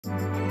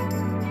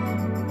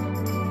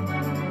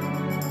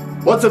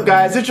What's up,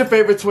 guys? It's your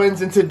favorite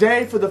twins, and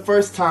today, for the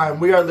first time,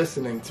 we are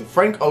listening to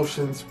Frank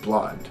Ocean's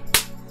Blonde.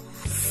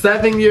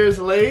 7 years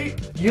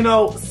late. You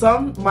know,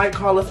 some might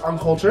call us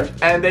uncultured,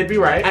 And they'd be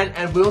right.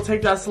 and we'll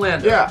take that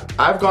slander. Yeah,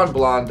 I've gone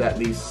blonde at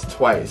least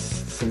twice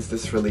since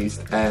this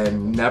released,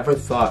 and never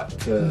thought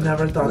to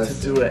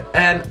do it.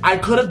 And I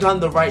could have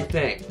done the right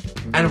thing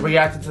and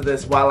reacted to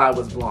this while I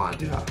was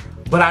blonde. Yeah.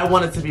 But I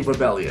wanted to be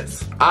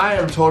rebellious. I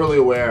am totally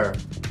aware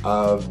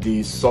of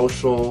the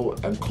social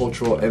and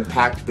cultural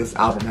impact this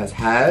album has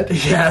had.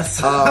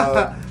 Yes.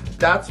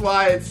 That's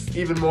why it's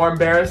even more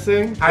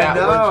embarrassing that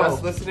we're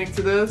just listening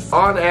to this.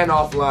 On and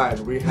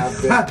offline, we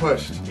have been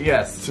pushed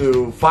Yes.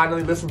 to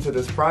finally listen to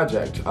this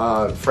project.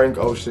 Frank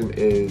Ocean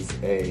is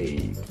a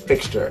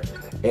fixture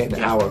in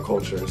our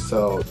culture,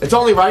 so it's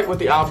only right with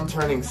the album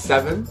turning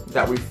 7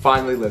 that we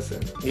finally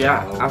listen.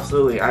 Yeah,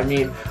 absolutely. I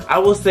mean, I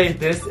will say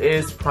this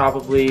is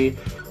probably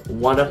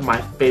one of my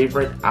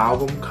favorite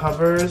album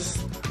covers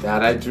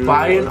That I do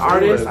by an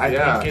artist. with,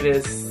 I think it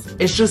is.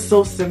 It's just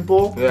so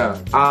simple. Yeah.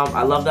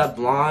 I love that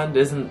blonde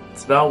isn't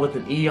spelled with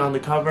an E on the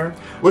cover.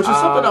 Which is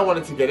something I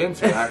wanted to get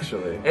into,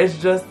 actually. It's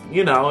just,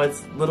 you know,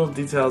 it's little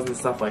details and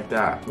stuff like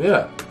that.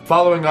 Yeah.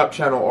 Following up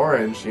Channel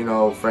Orange, you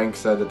know, Frank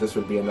said that this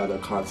would be another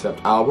concept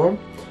album.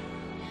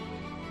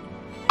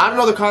 I don't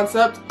know the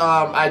concept.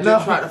 I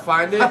did try to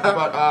find it,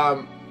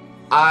 but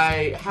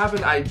I have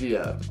an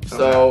idea.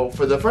 So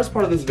for the first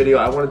part of this video,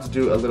 I wanted to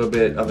do a little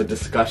bit of a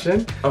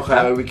discussion. Okay.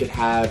 That way we could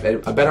have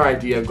a better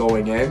idea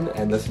going in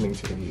and listening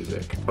to the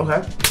music.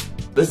 Okay.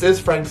 This is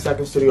Frank's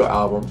second studio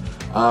album,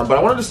 but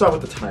I wanted to start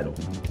with the title.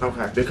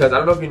 Okay. Because I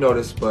don't know if you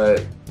noticed,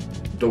 but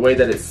the way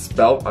that it's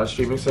spelled on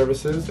streaming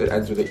services, it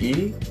ends with an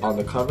E. On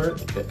the cover,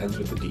 it ends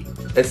with a D.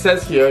 It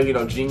says here, you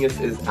know, Genius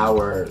is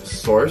our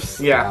source.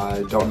 Yeah.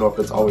 I don't know if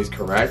it's always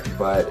correct,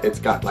 but it's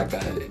got like a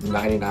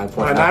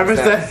 99.9%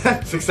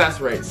 9%. success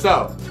rate.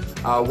 So,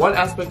 one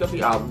aspect of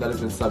the album that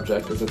has been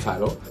subject is the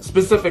title.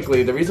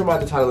 Specifically, the reason why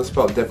the title is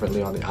spelled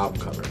differently on the album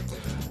cover.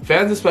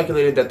 Fans have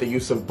speculated that the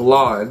use of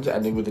blonde,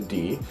 ending with a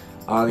D,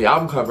 on the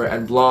album cover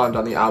and blonde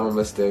on the album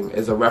listing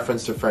is a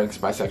reference to Frank's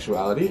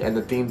bisexuality and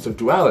the themes of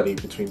duality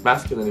between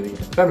masculinity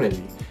and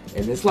femininity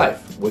in his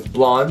life, with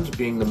blonde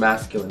being the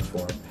masculine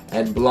form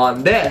and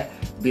blonde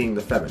being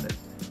the feminine.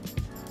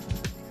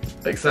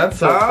 Make sense?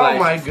 So it's like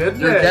my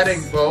goodness. You're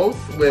getting both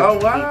with Oh,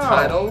 the wow.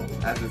 title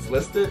as it's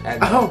listed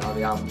and on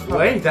the album cover.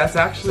 Wait, that's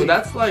actually... So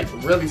that's like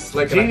really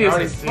slick. Genius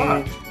and I as can fuck.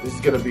 already see this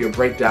is gonna be a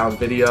breakdown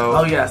video.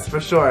 Oh yes,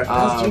 for sure.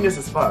 That's genius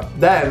as fuck.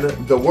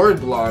 Then, the word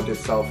blonde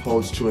itself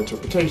holds two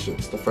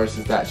interpretations. The first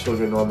is that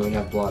children normally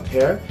have blonde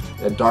hair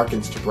that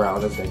darkens to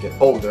brown as they get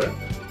older.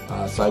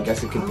 So I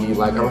guess it could be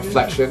like a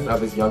reflection of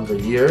his younger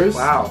years,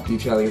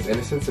 detailing his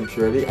innocence and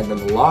purity, and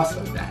then the loss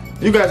of that.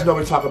 You guys know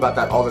we talk about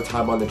that all the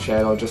time on the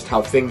channel, just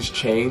how things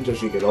change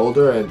as you get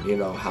older, and you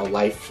know how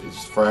life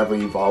is forever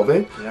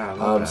evolving. Yeah, I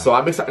love that. So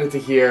I'm excited to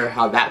hear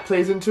how that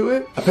plays into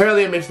it.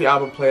 Apparently, it makes the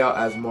album play out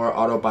as more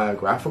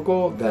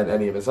autobiographical than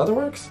any of his other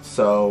works.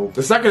 So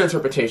the second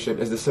interpretation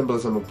is the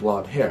symbolism of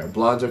blonde hair.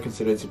 Blondes are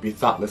considered to be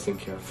thoughtless and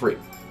carefree.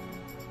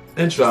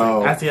 Interesting.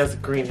 So, as he has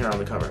green hair on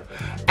the cover.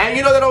 And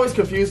you know, that always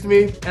confused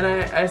me. And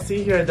I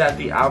see here that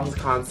the album's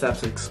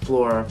concepts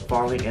explore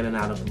falling in and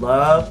out of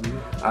love,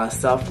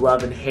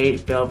 self-love and hate,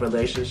 failed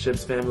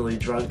relationships, family,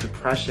 drug,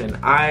 depression.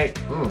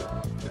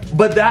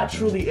 But that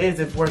truly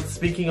is, if we're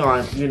speaking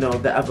on, you know,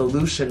 the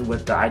evolution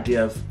with the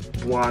idea of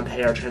blonde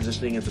hair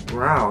transitioning into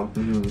brown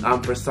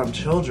for some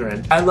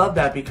children. I love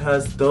that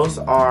because those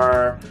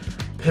are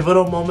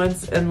pivotal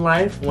moments in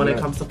life when it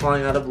comes to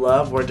falling out of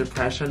love or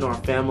depression or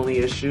family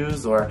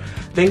issues or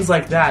things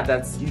like that.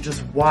 That's, you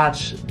just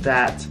watch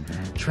that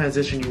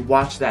transition, you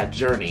watch that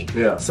journey.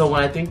 Yeah. So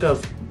when I think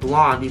of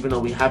blonde, even though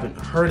we haven't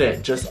heard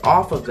it, just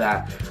off of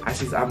that, I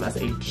see this album as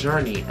a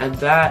journey, and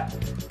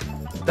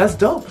that's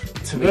dope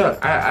to me. Yeah.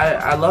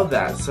 I love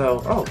that. So,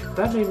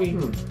 that made me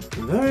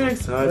very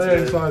excited.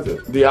 Very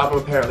excited. The album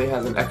apparently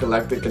has an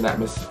eclectic and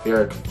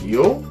atmospheric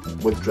feel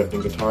with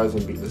drifting guitars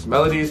and beatless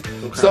melodies.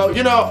 Okay. So,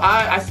 you know,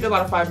 I see a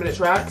lot of 5-minute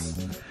tracks.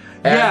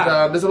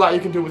 And there's a lot you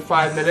can do with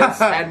 5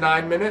 minutes and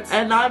 9 minutes.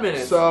 And 9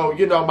 minutes. So,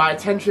 you know, my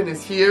attention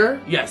is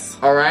here. Yes.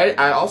 Alright.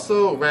 I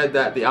also read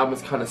that the album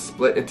is kind of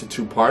split into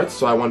 2 parts,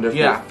 so I wonder if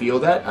you feel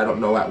that. I don't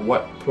know at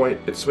what point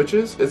it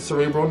switches. It's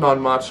cerebral,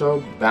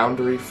 non-macho,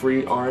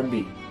 boundary-free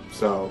R&B.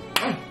 So,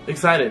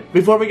 excited.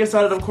 Before we get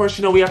started, of course,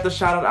 you know, we have to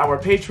shout out our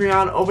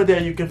Patreon. Over there,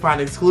 you can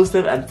find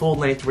exclusive and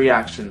full-length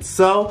reactions.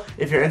 So,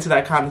 if you're into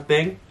that kind of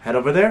thing, head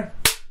over there.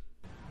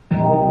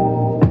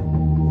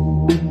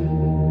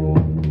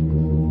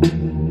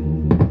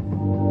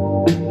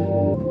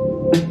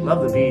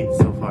 Love the beat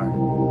so far.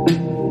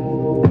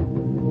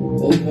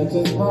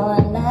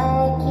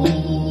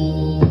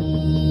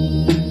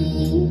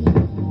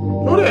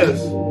 Who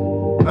this?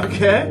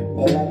 Okay.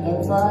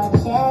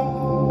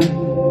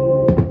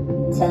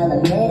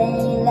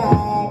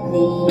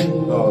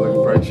 Oh,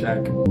 looking for a check.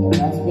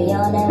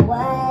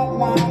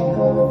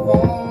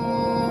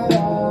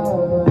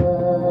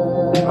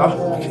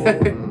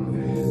 Okay.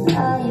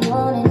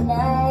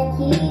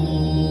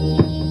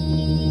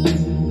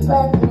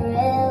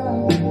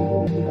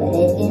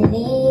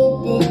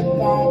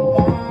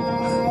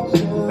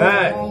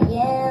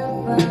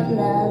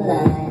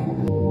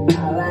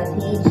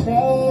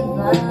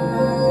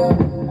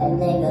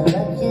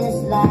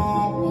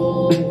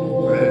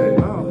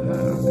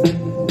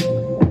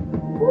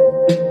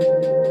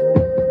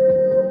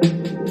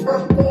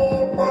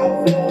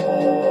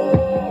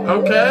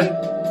 Okay.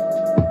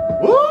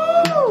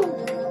 Woo!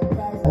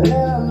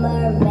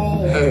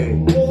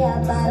 Hey.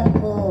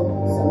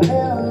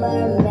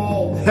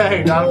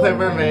 Hey, gotta play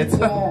mermaids.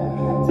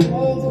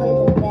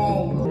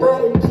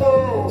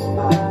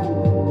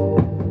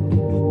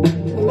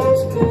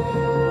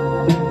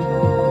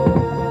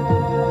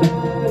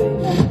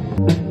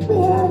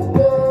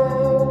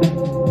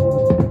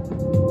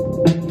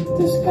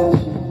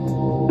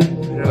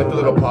 Like the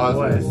little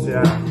pauses.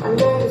 Yeah.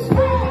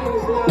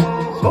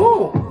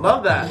 Oh,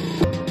 love that.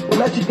 We'll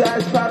let you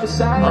guys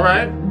prophesy. All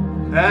right.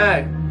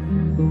 Hey.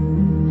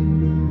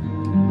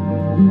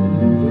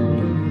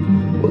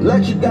 We'll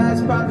let you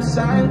guys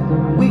prophesy.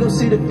 We gon'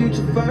 see the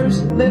future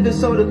first. Living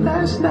so the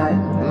last night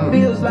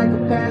feels like a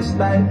past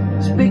life.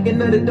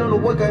 Speaking of the don't know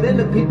what got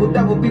into people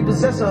that will be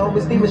possessing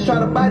homies. Demons try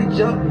to body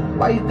jump.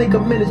 Why you think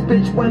I'm in this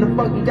bitch wearing a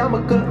funky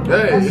yarmulke?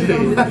 Hey.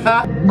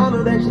 I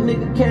know that your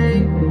nigga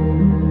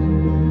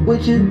came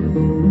with you,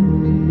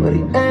 but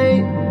he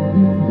ain't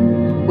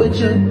with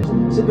you.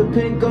 Sipping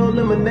pink gold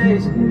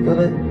lemonades,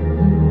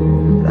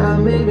 feeling I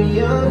may be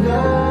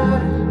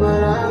younger,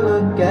 but I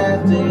look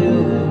after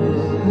you.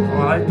 Oh,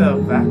 I like the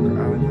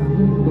background.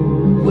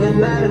 We're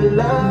not in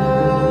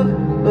love,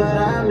 but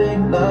I make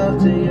love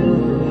to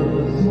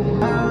you.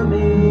 I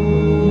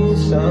mean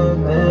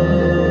something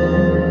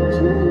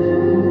to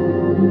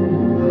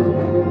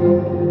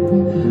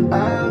you.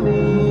 I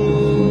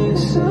mean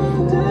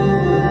something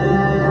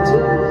to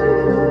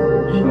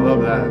you. I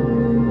love that.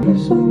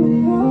 It's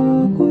only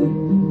awkward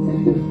if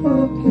you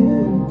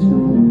fucking too.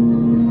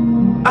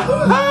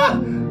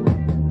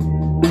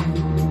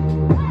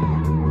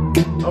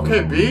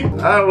 Okay, B.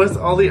 Oh, it's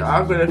only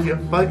awkward if you're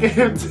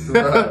fucking.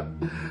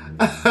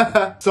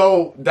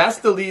 So that's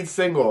the lead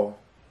single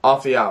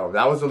off the album.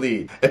 That was the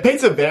lead. It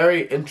paints a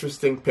very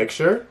interesting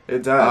picture.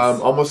 It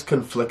does. Almost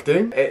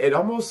conflicting. It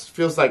almost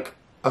feels like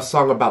a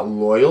song about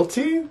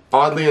loyalty,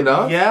 oddly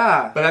enough.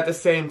 Yeah. But at the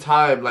same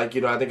time, like,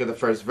 you know, I think of the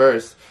first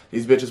verse,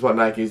 these bitches want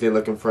Nikes, they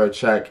looking for a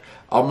check.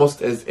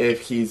 Almost as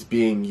if he's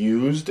being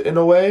used in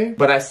a way.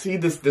 But I see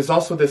this, there's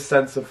also this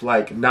sense of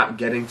like not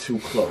getting too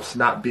close,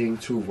 not being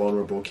too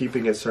vulnerable,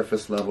 keeping it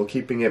surface level,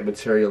 keeping it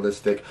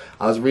materialistic.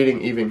 I was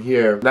reading even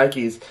here,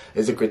 Nikes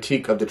is a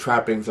critique of the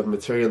trappings of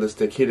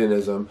materialistic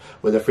hedonism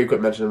with a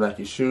frequent mention of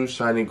Nike shoes,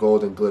 shiny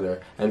gold and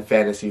glitter, and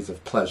fantasies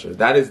of pleasure.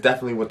 That is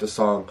definitely what the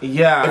song,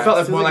 Yeah. it felt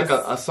like more like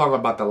a song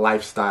about the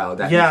lifestyle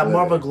that Yeah, he's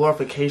more of a living.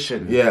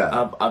 glorification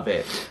of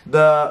it.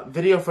 The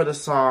video for the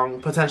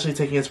song, potentially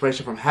taking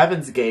inspiration from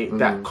Heaven's Gate,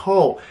 that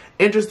cult.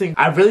 Interesting.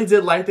 I really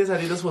did like this. I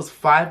think this was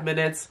 5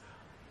 minutes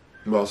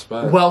Well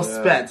spent. well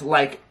spent.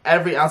 Like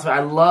every ounce of it.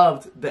 I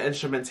loved the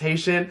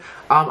instrumentation.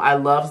 I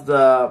loved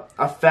the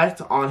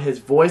effect on his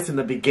voice in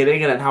the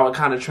beginning and then how it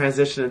kind of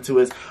transitioned into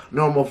his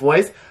normal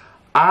voice.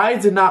 I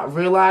did not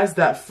realize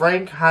that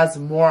Frank has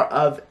more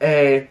of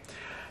a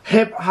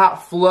hip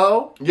hop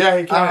flow. Yeah,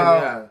 he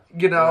can,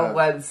 You know,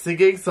 when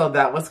singing, so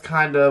that was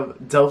kind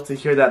of dope to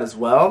hear that as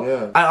well.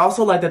 Yeah. I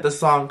also like that the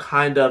song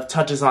kind of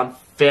touches on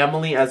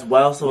family as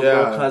well. So a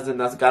little cousin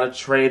that's got a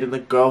trade and the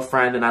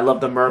girlfriend, and I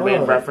love the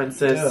mermaid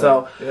references.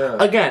 So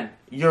again,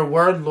 your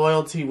word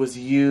loyalty was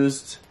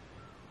used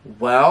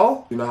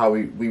well. You know how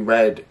we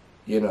read,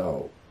 you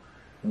know,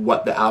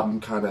 what the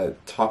album kind of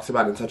talks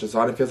about and touches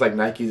on. It feels like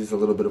Nikes is a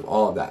little bit of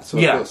all of that. So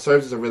it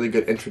serves as a really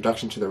good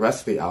introduction to the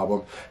rest of the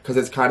album because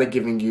it's kind of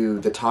giving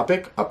you the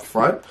topic up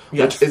front,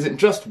 which isn't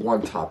just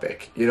one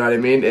topic. You know what I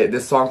mean?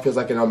 This song feels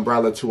like an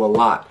umbrella to a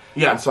lot.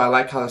 Yeah. And so I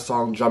like how the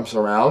song jumps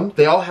around.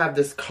 They all have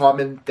this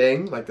common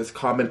thing, like this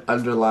common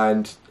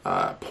underlined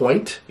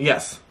point.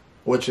 Yes.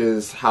 Which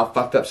is how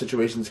fucked up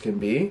situations can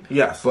be.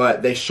 Yes.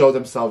 But they show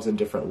themselves in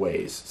different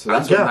ways. So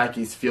that's what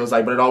Nikes feels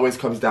like. But it always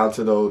comes down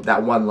to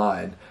that one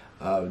line.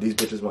 These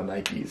bitches want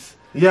Nikes.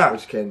 Yeah.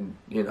 Which can,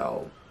 you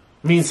know...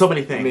 mean so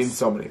many things. Mean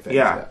so many things.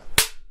 Yeah.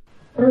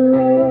 I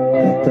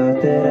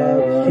thought that I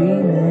was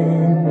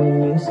dreaming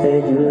when you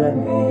said you loved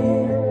me.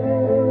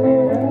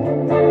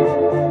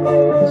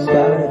 The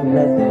start of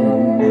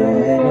nothing, I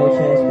had no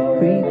chance to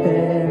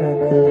prepare. I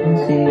couldn't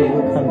see you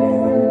coming.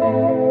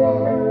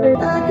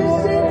 I could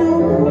see the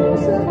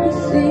walls, I could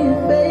see you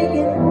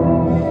faking.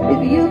 If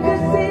you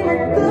could see my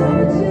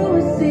thoughts, you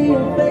would see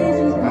your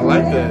faces. I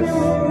like this.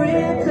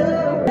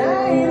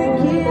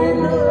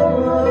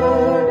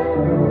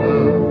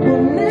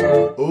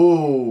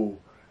 Ooh,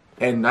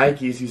 and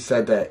Nikes, you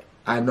said that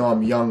I know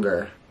I'm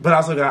younger, but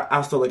I'll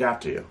still look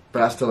after you.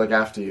 But I still look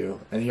after you.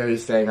 And here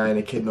he's saying I ain't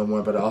a kid no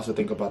more, but I also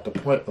think about the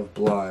point of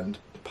Blonde,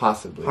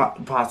 possibly.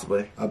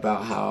 Possibly.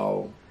 About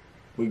how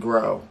we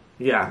grow.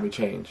 Yeah. And we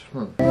change.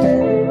 Everything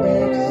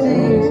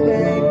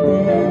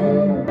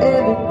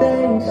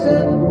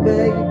so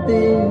back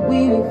then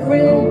we were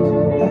friends.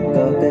 I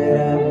thought that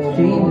I was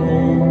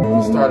dreaming.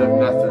 start of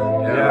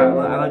nothing. Yeah,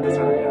 I like this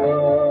one.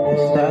 Yeah. It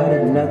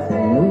started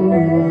nothing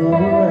new. I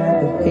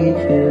can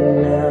hate you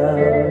now.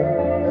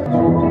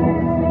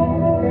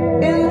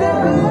 In the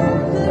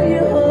arms of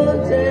your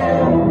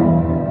hotel,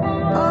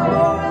 all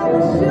around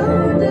my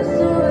shoulders,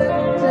 so I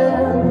can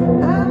tell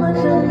how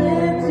much I'm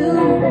meant to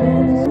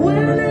miss.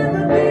 We'll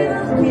never be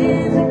those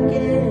kids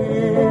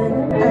again.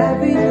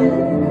 Happy you,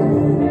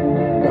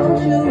 don't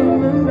you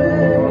remember?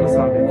 This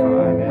song be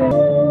called, man.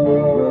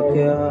 Broke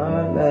your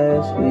heart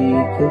last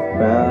week, could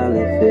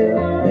probably feel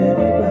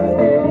better by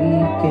the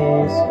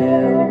weekend.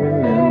 Still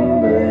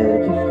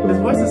remember. His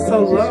voice is so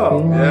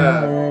low.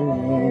 Yeah.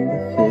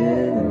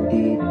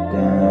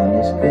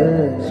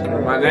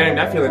 My name,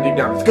 that feeling deep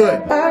down is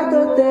good. I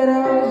thought that I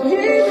was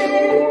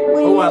dreaming.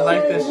 Oh, I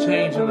like this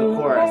change in the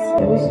chorus.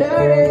 We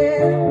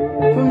started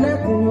from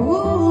nothing.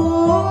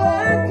 Ooh,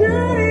 I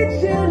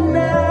couldn't you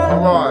now.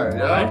 Come on, I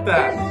yeah. like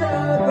that. It's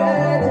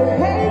alright to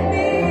hate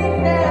me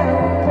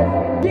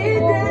now. Deep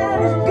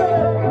down it's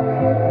good.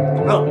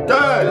 Oh,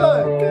 good.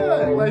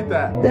 I like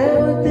that. There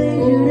were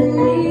things you didn't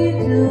need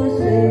to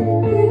say.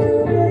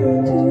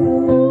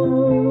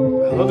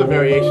 I love the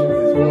variation in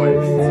his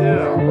voice. Too.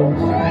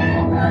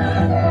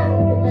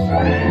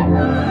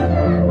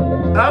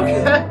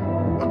 Okay.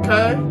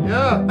 Okay,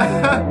 yeah.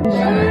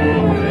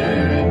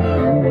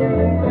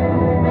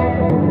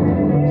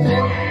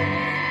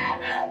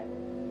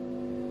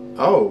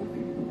 Oh.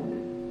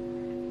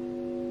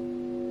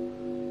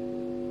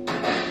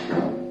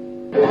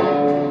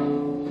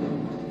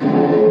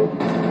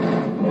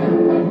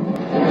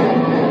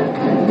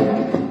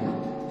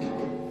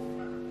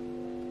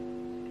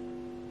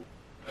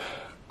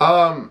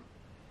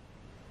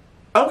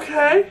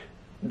 Okay.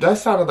 That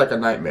sounded like a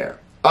nightmare.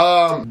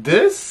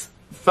 This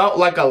felt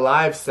like a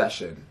live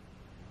session.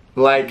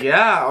 Like,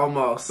 Yeah,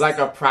 almost. like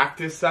a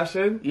practice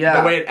session.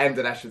 Yeah. The way it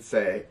ended, I should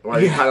say. Where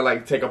you Yeah. kind of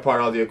like take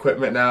apart all the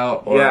equipment now.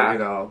 Or, Yeah. you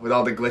know, with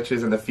all the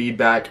glitches and the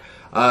feedback.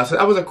 So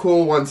that was a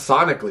cool one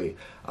sonically.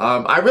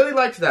 I really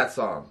liked that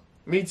song.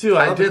 Me too.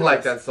 I love the did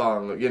like chorus. that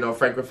song. You know,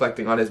 Frank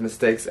reflecting on his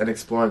mistakes and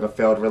exploring a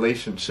failed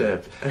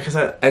relationship. Because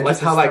And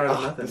just how like,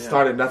 nothing, it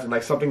started nothing.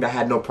 Like something that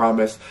had no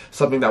promise.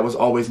 Something that was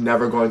always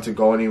never going to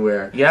go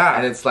anywhere. Yeah.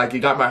 And it's like, you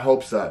got my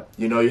hopes up.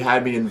 You know, you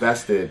had me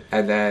invested.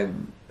 And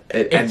then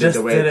it It ended just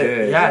the way didn't, it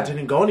did. yeah, it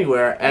didn't go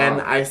anywhere. And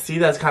No. I see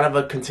that's kind of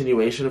a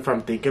continuation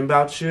from Thinking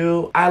About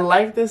You. I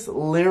like this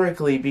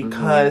lyrically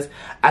because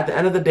at the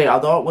end of the day,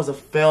 although it was a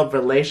failed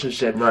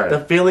relationship, Right. the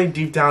feeling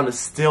deep down is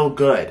still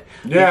good.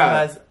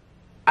 Yeah. Because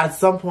at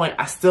some point,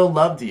 I still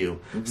loved you.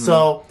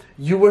 So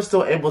you were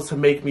still able to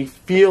make me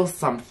feel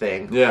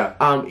something. Yeah.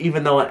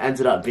 Even though it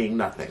ended up being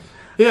nothing.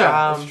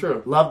 Yeah, that's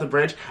true. Love the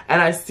bridge. And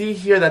I see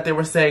here that they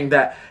were saying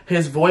that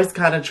his voice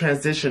kind of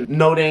transitioned,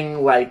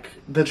 noting like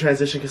the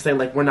transition, because saying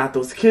like we're not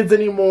those kids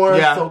anymore.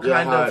 Yeah, So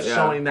kind of yeah.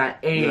 showing that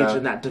age Yeah.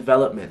 and that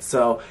development.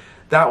 So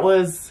that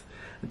was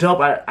dope.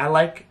 I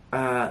like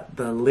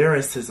the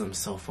lyricism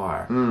so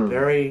far.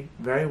 Very,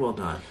 very well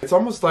done. It's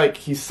almost like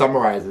he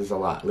summarizes a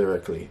lot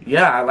lyrically.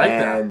 Yeah, I like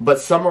that.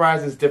 But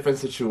summarizes different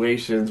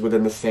situations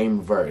within the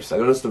same verse. I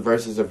noticed the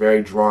verses are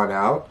very drawn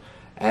out.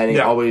 And he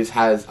Yeah. always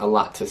has a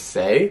lot to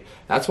say.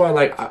 That's why,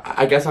 like,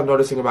 I guess I'm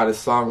noticing about his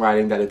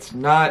songwriting that it's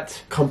not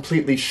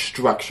completely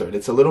structured.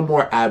 It's a little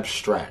more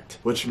abstract,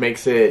 which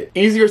makes it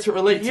easier to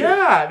relate to.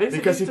 Yeah, it makes it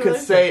because he easy to could relate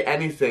to. say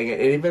anything,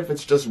 and even if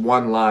it's just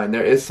one line,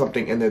 there is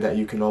something in there that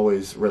you can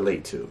always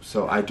relate to.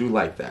 So I do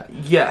like that.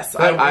 Yes.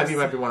 Like, will Ivy say-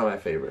 might be one of my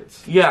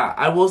favorites. Yeah,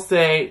 I will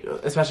say,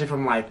 especially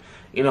from like,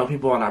 you know,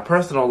 people in our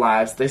personal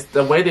lives,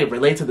 the way they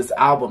relate to this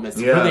album is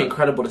Yeah. really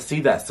incredible to see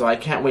that. So I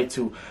can't wait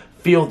to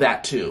feel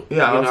that too. Yeah,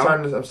 you I'm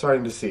know?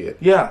 starting to see it.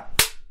 Yeah.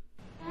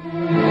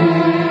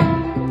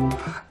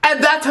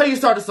 And that's how you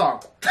start a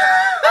song.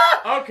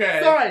 Okay.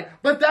 Sorry,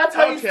 but that's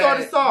how you start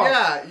a song.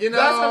 Yeah, you know.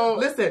 That's how,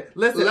 listen.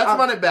 Let's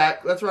run it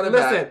back. Let's run it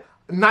Listen,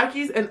 back.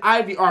 Nikes and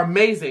Ivy are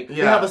amazing. They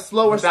Yeah. have a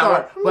slower That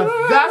start, one-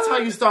 but that's how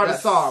you start Yes.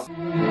 a song.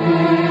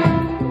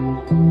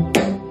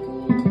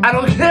 I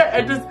don't care.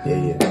 It just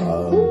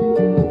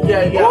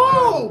yeah.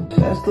 Woo!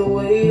 That's the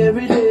way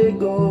every day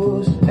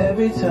goes.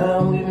 Every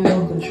time we've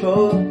no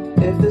control.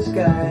 If the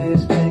sky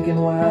is pink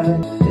and white,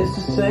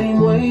 it's the same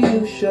way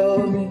you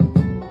showed me.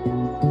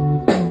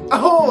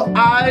 Oh,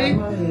 My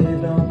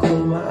head don't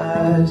close my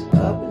eyes.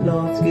 Up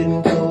north's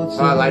getting cold.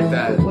 So I like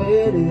that. The way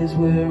it is,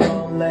 we're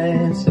on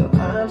land. So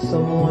I'm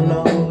someone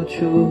to hold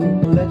true.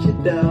 Don't let you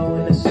down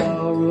when it's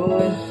all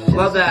ruined.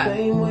 Love that. The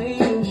same way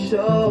you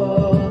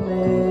showed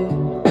me.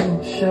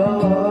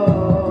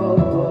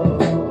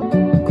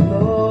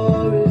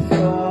 Glory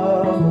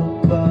from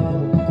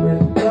above.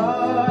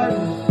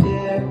 Regardless,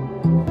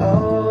 yeah.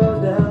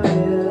 All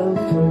downhill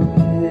from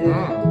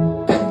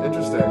here.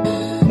 Interesting.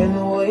 In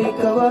the wake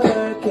of a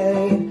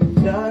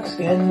hurricane, dark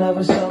skin of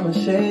a summer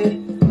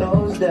shade,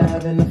 nose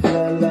dive in the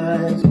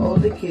floodlines,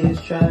 older kids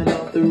trying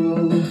off the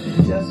roof,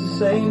 just the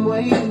same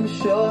way you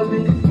showed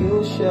me,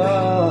 you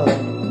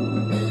showed.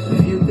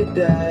 If you could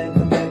die and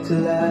come back to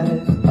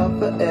life, up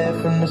for air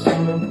from the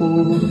swimming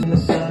pool, and the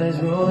sun is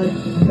ruined,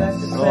 that's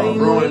the same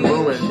way ruined.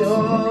 you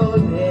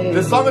showed me.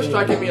 This song is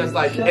striking me as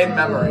like in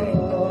memory.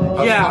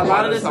 Yeah, a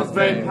lot of this is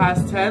very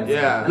past tense.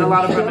 Yeah. And a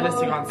lot of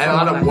reminiscing on And a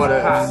lot of what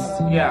ifs.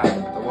 past. Yeah.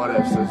 The what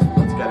ifs is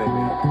what's getting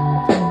me.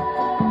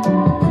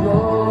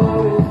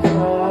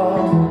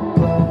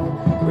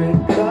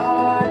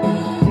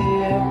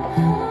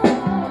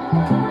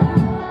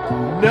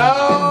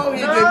 No,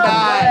 he did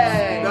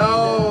not.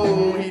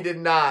 No, he did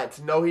not.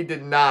 No, he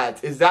did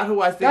not. Is that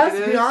who I think That's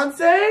it is?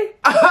 Beyonce?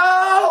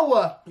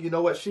 Oh! You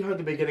know what? She heard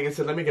the beginning and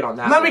said, let me get on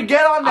that Let one. me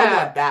get on I that.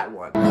 want that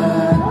one.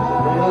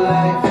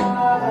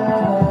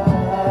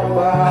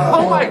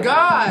 Oh my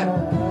god!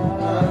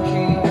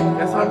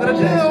 That's what I'm gonna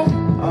do.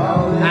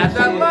 Add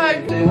that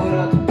leg.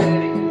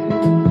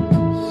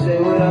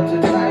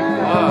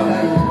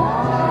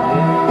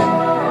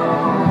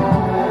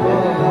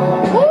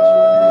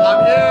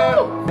 I'm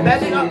here.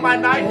 Bending up my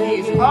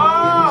Nikes.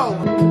 Oh!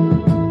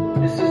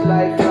 This is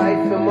life,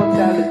 life,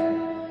 immortality.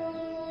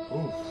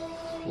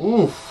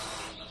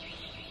 Oof.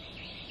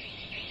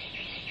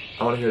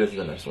 I want to hear this in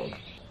the next one.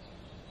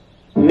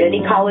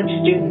 Many college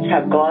students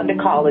have gone to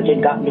college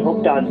and gotten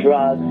hooked on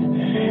drugs,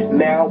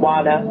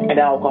 marijuana, and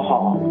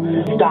alcohol.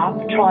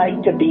 Stop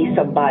trying to be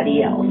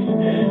somebody else.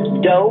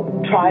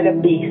 Don't try to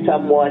be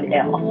someone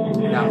else.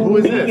 Now, who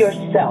is be this?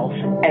 yourself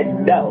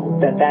and know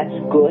that that's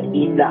good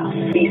enough.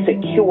 Be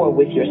secure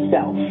with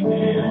yourself.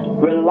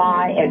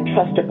 Rely and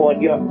trust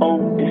upon your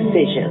own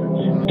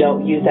decisions.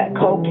 Don't use that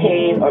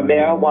cocaine or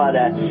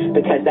marijuana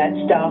because that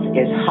stuff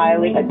is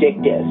highly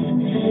addictive.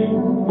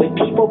 When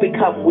people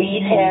become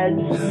weed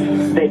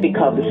heads, they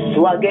become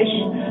sluggish,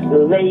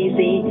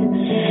 lazy,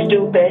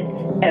 stupid,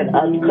 and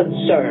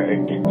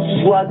unconcerned.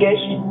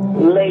 Sluggish,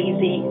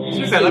 lazy,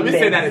 She stupid. said, let me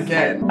say that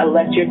again.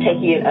 Unless you're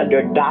taking it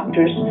under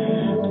doctor's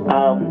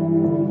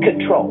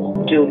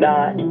control. Do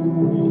not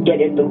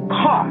get in the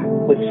car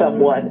with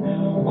someone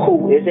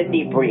who is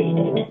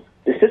inebriated.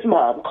 This is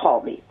Mom.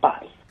 Call me.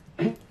 Bye.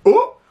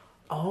 Ooh.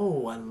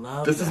 Oh, I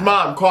love This that. is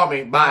Mom. Call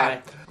me.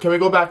 Bye. Can we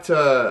go back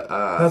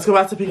to... Let's go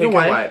back to Pink and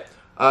White.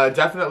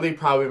 Definitely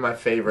probably my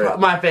favorite.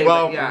 My favorite,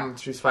 well, yeah.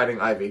 She's fighting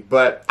Ivy.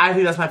 But I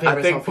think that's my favorite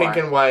I think so far.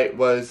 Pink and White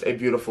was a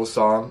beautiful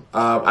song.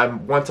 I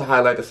want to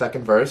highlight the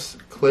second verse.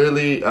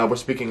 Clearly, we're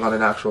speaking on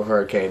an actual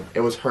hurricane.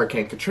 It was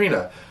Hurricane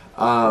Katrina.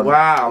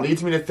 Wow.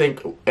 Leads me to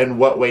think, in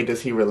what way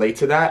does he relate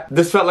to that?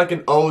 This felt like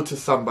an ode to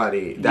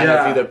somebody that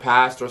has either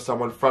passed or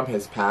someone from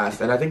his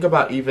past. And I think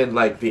about even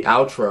like the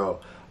outro.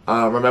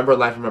 Remember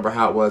Life, Remember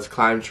How It Was,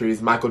 Climb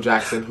Trees, Michael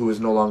Jackson, who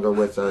is no longer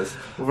with us.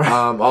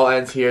 All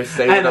ends here,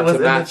 say what And up it was to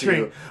in the Matthew.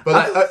 tree.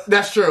 But like,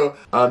 that's true.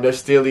 They're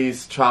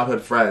Steely's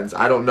childhood friends.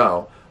 I don't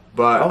know.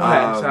 But Okay,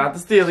 shout out to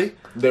Steely.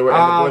 they were in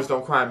the Boys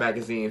Don't Cry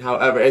magazine.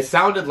 However, it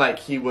sounded like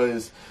he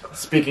was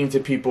speaking to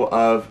people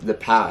of the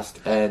past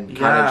and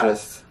kind of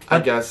just, I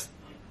guess,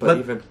 but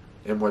even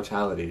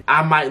immortality.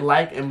 I might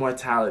like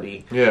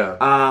immortality.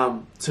 Yeah.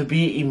 To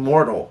be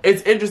immortal.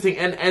 It's interesting,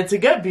 and to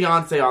get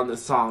Beyonce on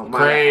this song,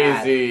 might I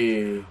add,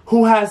 Crazy.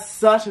 who has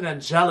such an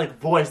angelic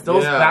voice.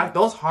 Those Yeah.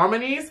 those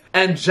harmonies,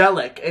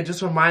 angelic. It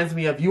just reminds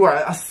me of you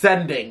are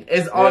ascending.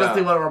 Is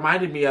honestly Yeah. what it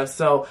reminded me of.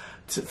 So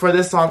for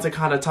this song to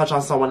kind of touch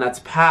on someone that's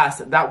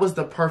passed, that was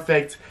the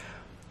perfect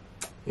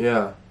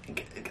Yeah.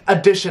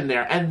 addition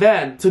there. And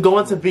then to go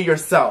into Be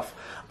Yourself,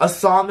 a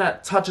song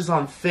that touches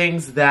on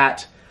things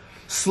that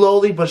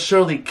slowly but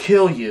surely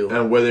kill you.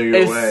 And wither your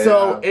is way.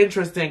 so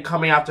interesting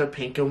coming after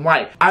Pink and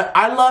White.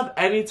 I love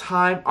any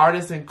time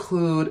artists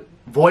include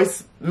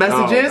voice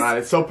messages. Oh, God,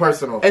 it's so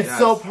personal. It's Yes.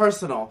 so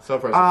personal. So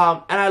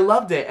personal. And I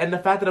loved it. And the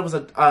fact that it was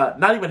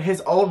not even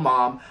his own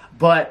mom,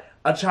 but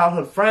a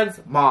childhood friend's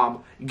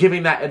mom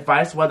giving that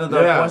advice, whether the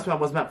voicemail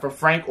was meant for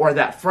Frank or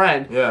that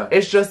friend. Yeah.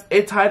 It's just,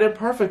 it tied in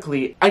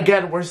perfectly.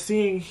 Again, we're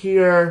seeing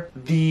here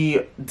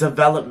the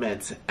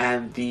development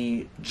and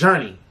the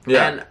journey.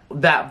 Yeah.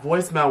 And that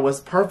voicemail was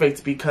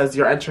perfect because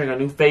you're entering a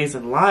new phase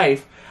in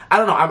life. I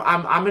don't know.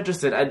 I'm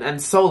interested.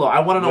 And Solo,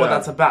 I want to know what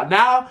that's about.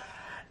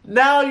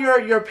 Now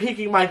you're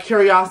piquing my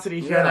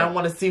curiosity here, and I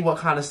want to see what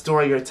kind of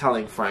story you're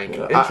telling, Frank.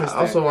 Interesting. I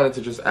also wanted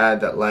to just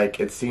add that, like,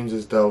 it seems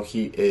as though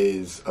he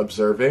is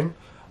observing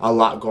a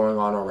lot going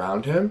on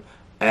around him.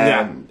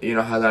 And, you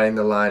know, highlighting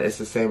the line, it's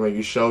the same way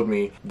you showed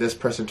me, this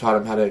person taught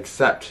him how to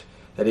accept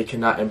that he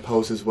cannot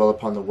impose his will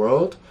upon the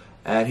world.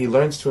 And he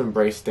learns to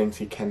embrace things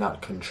he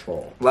cannot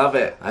control. Love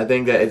it. I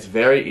think that it's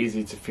very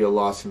easy to feel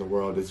lost in the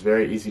world. It's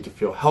very easy to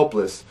feel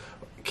helpless.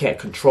 You can't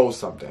control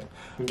something.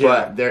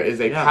 But there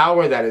is a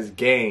power that is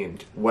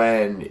gained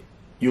when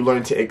you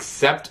learn to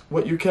accept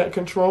what you can't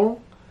control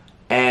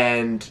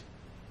and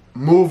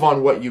move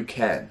on what you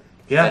can.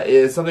 Yeah.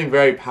 There's something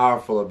very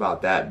powerful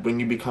about that when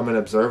you become an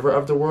observer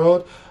of the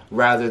world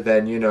rather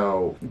than, you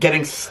know,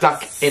 getting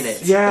stuck in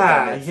it.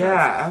 Yeah, if that makes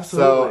yeah, sense.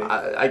 absolutely.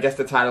 So I guess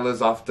the title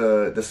is off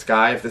the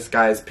sky. If the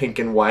sky is pink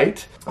and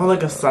white. Oh,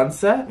 like a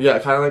sunset? Yeah,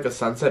 kind of like a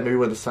sunset, maybe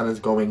where the sun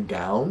is going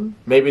down.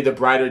 Maybe the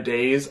brighter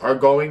days are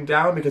going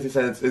down because he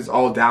said it's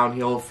all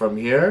downhill from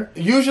here.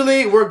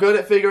 Usually, we're good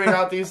at figuring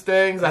out these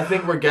things. I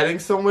think we're getting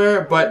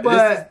somewhere, but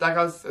this is, like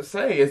I was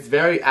saying, it's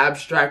very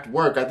abstract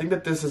work. I think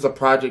that this is a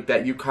project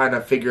that you kind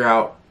of figure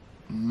out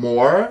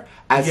more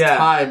as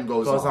time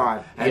goes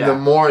on. And the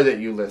more that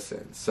you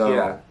listen.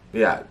 So,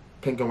 yeah,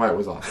 Pink and White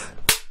was awesome.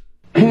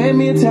 Hand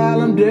me a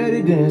towel, I'm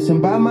dirty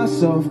dancing by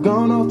myself,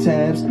 gone off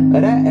tabs of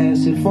that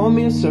acid. Form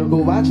me a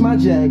circle, watch my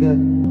Jagger.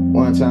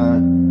 One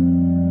time.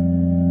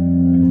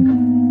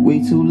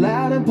 We too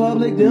loud in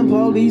public, them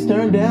police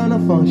turn down the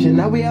function.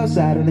 Now we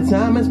outside and the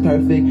time is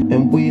perfect,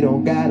 and we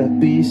don't gotta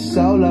be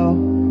solo.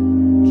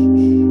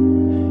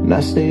 Now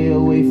stay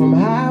away from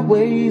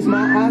highways,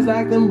 my eyes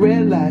like them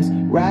red lights.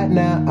 Right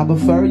now I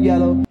prefer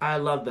yellow. I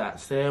love that.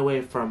 Stay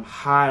away from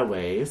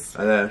highways.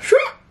 And then,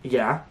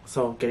 Yeah,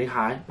 so getting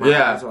high. My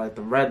eyes are like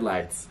the red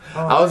lights.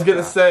 Oh, I was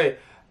gonna say,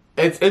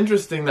 it's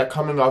interesting that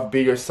coming off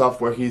Be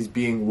Yourself, where he's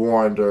being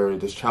warned, or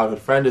this childhood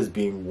friend is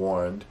being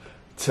warned,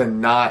 to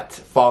not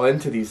fall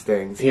into these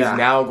things. He's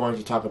now going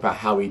to talk about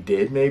how he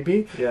did,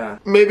 maybe. Yeah.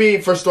 Maybe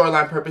for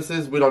storyline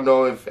purposes, we don't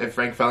know if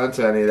Frank fell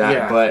into any of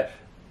that, but,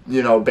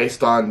 you know,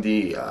 based on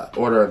the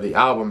order of the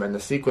album and the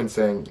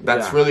sequencing,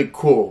 that's really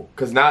cool.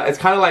 Because now it's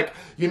kind of like,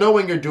 you know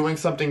when you're doing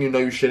something you know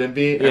you shouldn't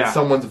be, and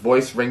someone's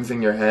voice rings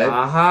in your head?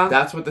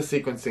 That's what the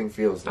sequencing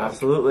feels like.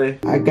 Absolutely.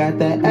 I got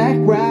that act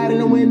right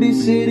in a windy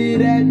city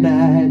that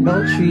night.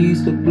 No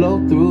trees to blow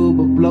through,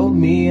 but blow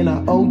me, and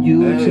I owe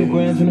you 2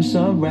 grams from the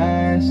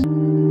sunrise.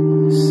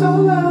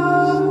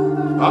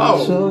 Solo.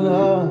 Oh.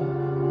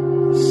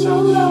 Solo.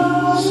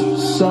 Solo.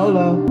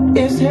 Solo.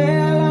 It's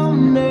hell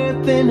on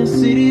earth and the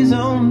city's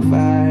on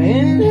fire.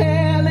 In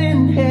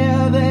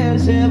hell,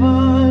 there's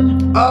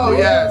heaven. Oh,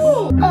 yes.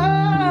 Oh,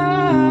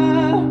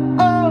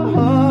 oh,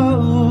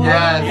 oh.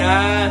 Yes.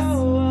 Yes.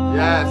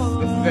 Yes.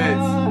 This is it.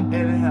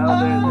 In hell,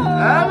 there's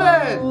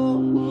Heaven.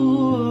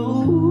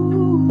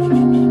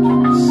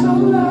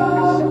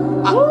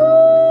 Solo.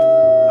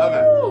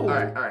 Okay.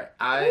 All right.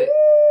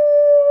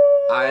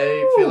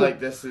 I feel like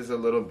this is a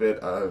little bit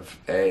of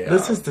a...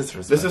 This is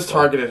disrespectful. This is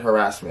targeted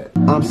harassment.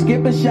 I'm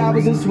skipping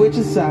showers and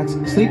switching socks,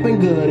 sleeping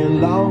good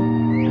and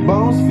long,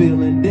 bones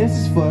feeling dense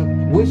as fuck.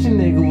 Wish a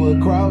nigga would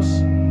cross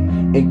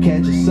and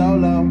catch a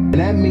solo. And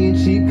that mean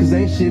cheap, cause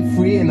ain't shit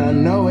free and I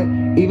know it.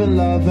 Even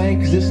love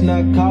ain't, cause it's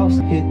not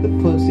cost. Hit the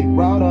pussy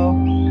raw though.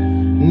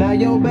 Now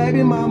your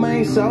baby mama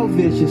ain't so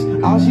vicious.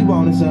 All she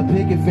want is a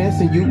picket fence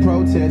and you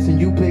protest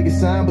and you pick a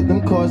sign, but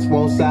them courts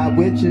won't side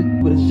with you.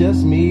 But it's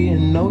just me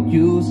and no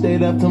you.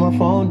 Stayed up till my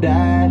phone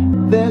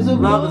died. There's a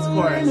Love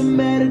boy in the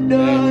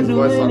matador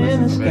doing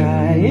in the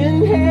sky.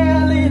 In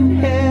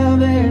hell,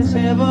 there's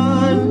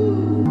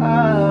heaven.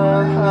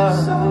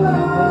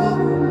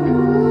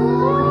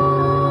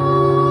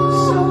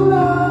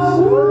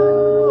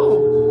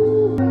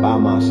 By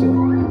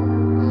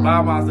myself.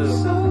 By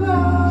myself.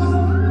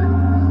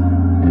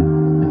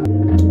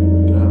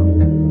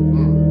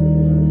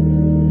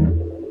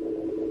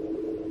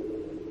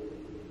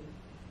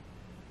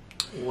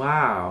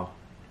 Wow.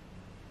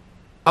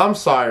 I'm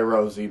sorry,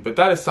 Rosie, but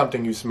that is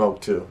something you smoke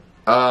too.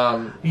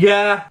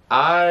 Yeah.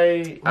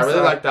 I really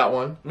like that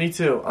one. Me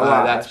too. A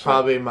lot, that's actually.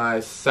 probably my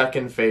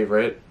second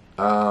favorite.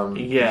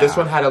 Yeah. This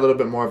one had a little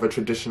bit more of a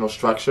traditional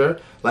structure.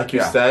 Like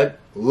you said,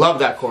 love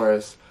that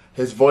chorus.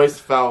 His voice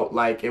felt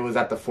like it was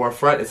at the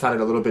forefront. It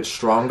sounded a little bit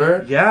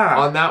stronger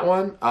on that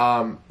one.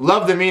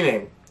 Love the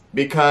meaning,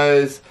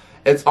 because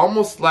it's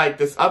almost like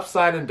this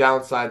upside and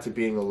downside to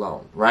being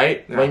alone,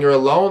 right? Yeah. When you're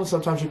alone,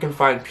 sometimes you can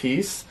find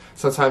peace.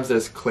 Sometimes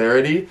there's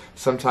clarity.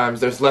 Sometimes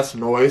there's less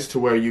noise to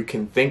where you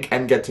can think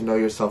and get to know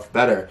yourself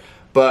better.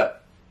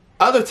 But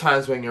other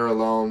times when you're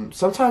alone,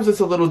 sometimes it's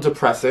a little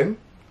depressing,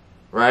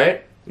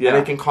 right? Yeah. And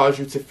it can cause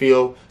you to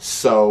feel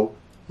so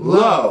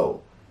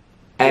low.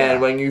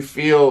 And when you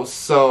feel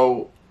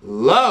so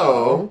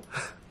low,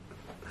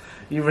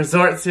 you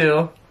resort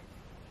to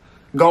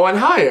going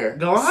higher.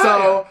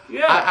 So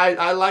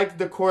I liked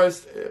the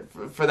chorus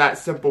for that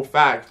simple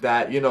fact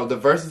that, you know, the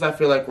verses I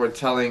feel like were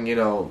telling, you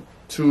know,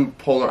 two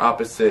polar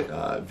opposite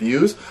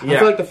views. I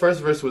feel like the first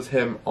verse was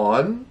him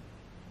on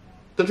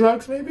the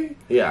drugs, maybe?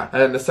 Yeah.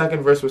 And then the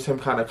second verse was him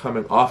kind of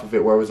coming off of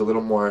it, where it was a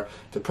little more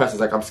depressed.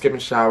 It's like, I'm skipping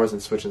showers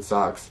and switching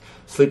socks,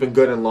 sleeping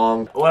good and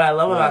long. What I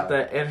love about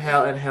the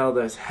inhale,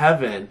 there's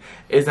heaven,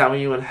 is that when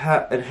you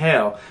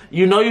inhale,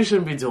 you know you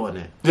shouldn't be doing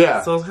it.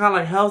 Yeah. So it's kind of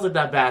like hell's like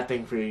that bad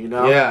thing for you, you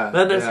know? Yeah.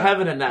 Then there's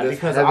heaven in that,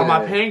 because all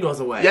my pain goes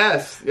away.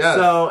 Yes, yes.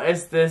 So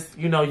it's this,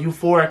 you know,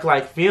 euphoric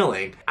like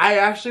feeling. I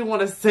actually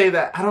want to say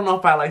that I don't know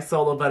if I like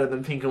Solo better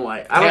than Pink and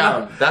White. I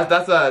don't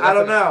know. I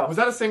don't know. Was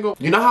that a single?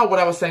 You know how what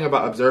I was saying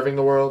about observing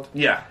the world?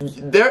 Yeah.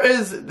 There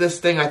is this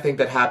thing I think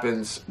that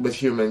happens with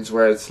humans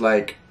where it's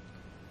like,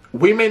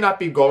 we may not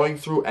be going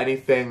through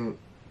anything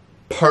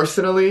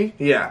personally.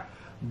 Yeah.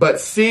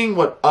 But seeing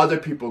what other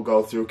people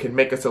go through can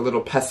make us a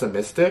little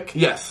pessimistic.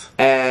 Yes.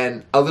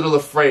 And a little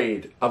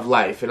afraid of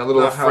life and a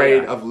little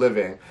afraid of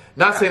living.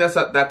 Not saying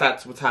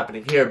that's what's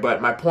happening here,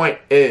 but my point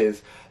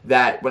is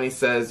that when he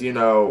says, you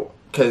know,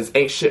 because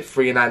ain't shit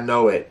free and I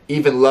know it.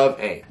 Even love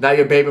ain't. Now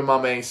your baby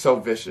mama ain't so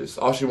vicious.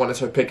 All she wants is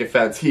her picket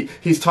fence.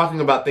 He's talking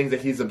about things that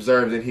he's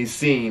observed and he's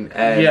seen.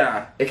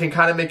 And it can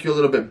kind of make you a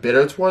little bit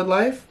bitter toward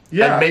life.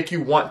 Yeah. And make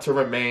you want to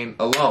remain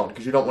alone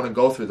because you don't want to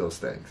go through those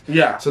things.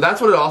 Yeah. So that's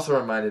what it also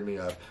reminded me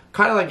of.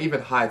 Kind of like even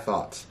High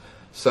Thoughts.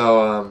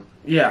 So,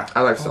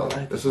 I like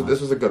Solo. This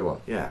was a good one.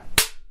 Yeah.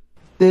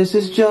 This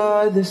is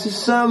joy, this is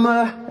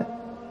summer.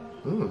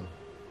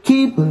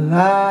 Keep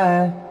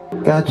alive.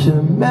 Got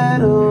your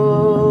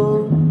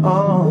medal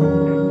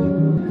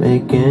on.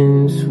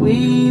 Making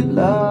sweet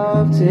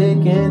love,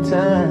 taking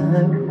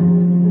time.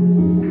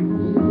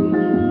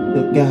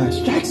 Look, God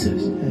strikes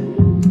us.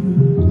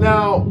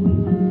 Now,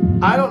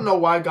 I don't know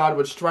why God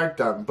would strike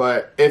them,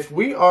 but if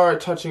we are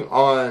touching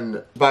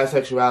on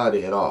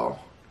bisexuality at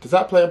all, does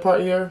that play a part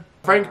here?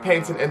 Frank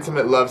paints an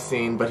intimate love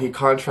scene, but he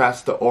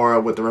contrasts the aura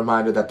with the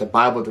reminder that the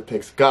Bible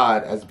depicts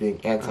God as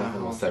being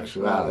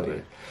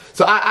anti-homosexuality.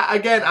 So I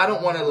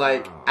don't want to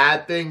like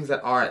add things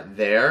that aren't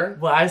there.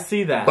 Well, I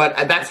see that.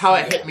 But that's how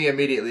it hit me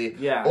immediately.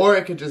 Yeah. Or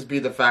it could just be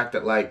the fact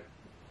that like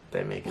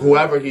they make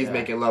whoever he's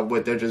making love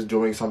with, they're just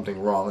doing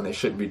something wrong and they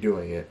shouldn't be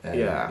doing it. And,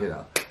 you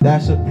know.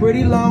 That's a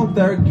pretty long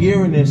third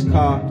gear in this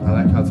car.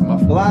 I like how it's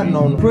muffled. Gliding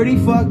on pretty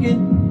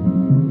fucking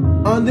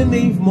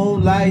underneath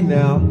moonlight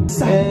now.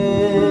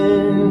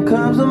 And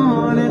comes the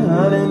morning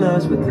hunting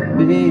us with the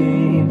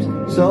beams.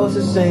 So it's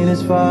the same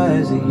as far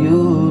as it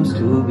used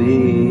to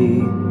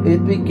be.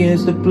 It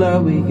begins to blur,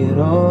 we get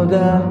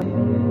older.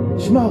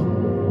 Smoke.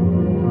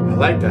 I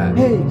like that.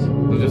 Haze.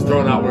 We're just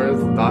throwing out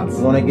words, thoughts.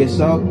 Wanna get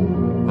soaked?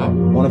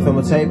 Wanna film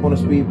a tape on a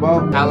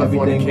speedboat?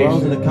 Everything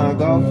grows in the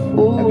Congo.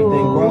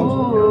 Everything grows.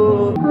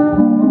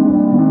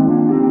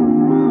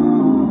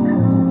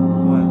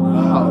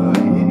 Wow,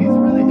 he's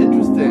really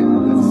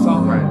interesting as a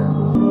songwriter.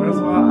 First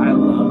of all, I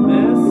love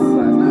this.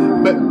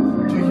 But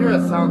do you hear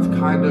it sounds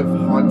kind of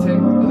haunting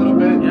a little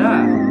bit?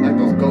 Yeah. Like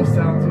those ghost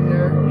sounds you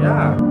hear?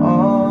 Yeah.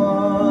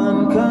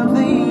 On comes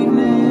the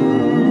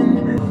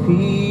evening.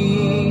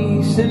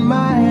 Peace in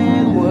my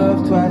hand,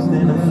 worth twice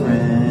than a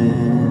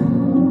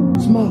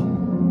friend. Smoke.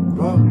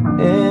 Bro.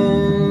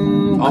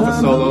 And Off a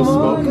solo,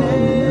 Smoke.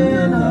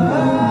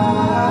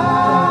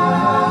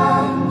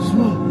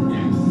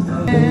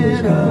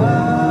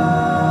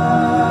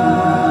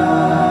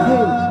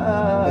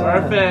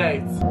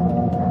 Perfect.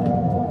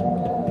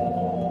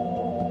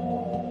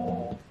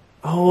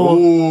 Oh.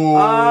 Ooh.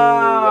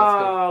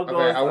 Oh.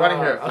 Okay, I want to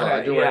hear it flow.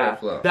 I do want to hear it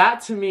flow.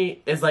 That to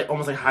me is like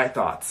almost like high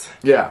thoughts.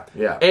 Yeah.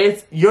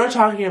 You're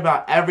talking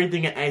about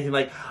everything and anything.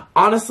 Like,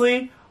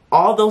 honestly,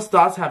 all those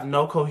thoughts have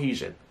no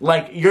cohesion.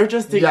 Like, you're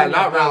just thinking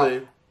about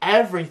really.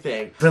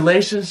 Everything.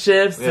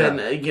 Relationships and,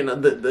 you know,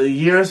 the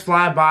years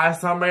fly by,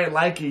 summer ain't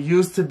like it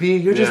used to be.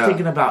 You're just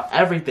thinking about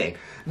everything.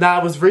 Now,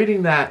 I was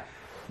reading that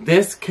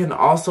this can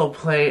also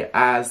play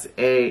as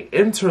a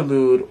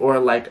interlude or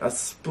like a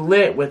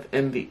split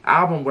within the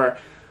album where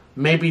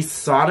maybe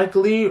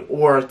sonically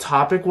or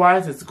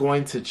topic-wise it's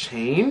going to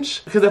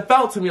change. Because it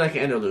felt to me like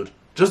an interlude.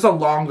 Just a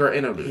longer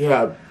interlude.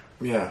 Yeah.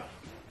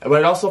 But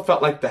it also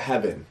felt like the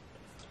heaven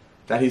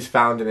that he's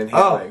found in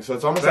inhaling. So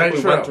it's almost like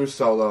we went through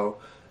solo,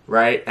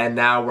 right? And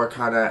now we're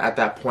kind of at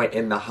that point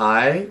in the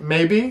high,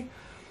 maybe,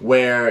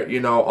 where, you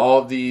know,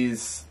 all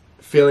these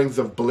feelings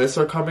of bliss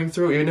are coming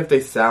through, even if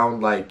they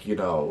sound like, you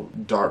know,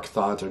 dark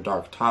thoughts or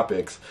dark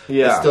topics.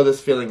 It's still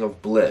this feeling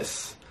of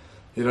bliss.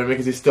 You know what I mean?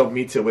 Because he still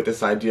meets it with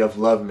this idea of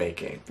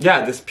lovemaking.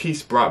 Yeah, this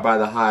peace brought by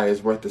the high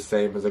is worth the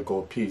same as a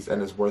gold piece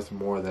and is worth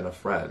more than a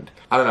friend.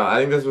 I don't know. I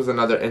think this was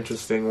another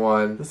interesting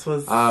one. This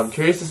was...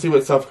 curious to see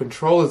what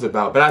Self-Control is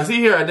about. But I see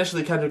here,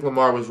 initially Kendrick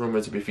Lamar was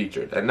rumored to be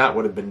featured, and that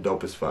would have been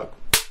dope as fuck.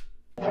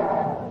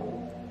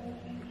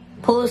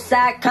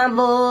 Poolside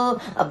combo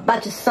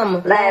about your summer.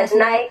 Last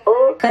night,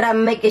 ooh, could I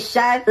make it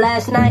shy?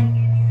 Last night,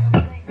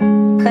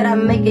 could I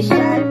make it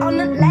shy? On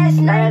the last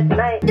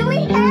night, do we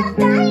have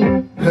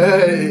time?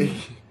 Hey!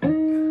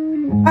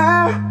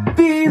 I'll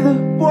be the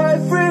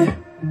boyfriend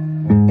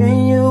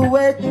in your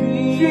wet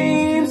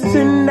dreams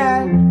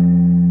tonight.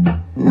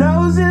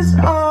 Noses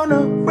on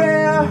a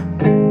rail,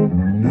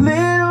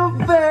 little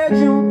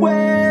virgin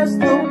wears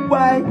the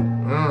white.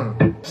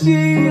 She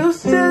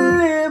used to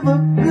live a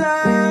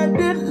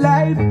blinded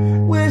life.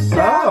 Wish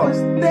I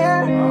was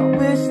there.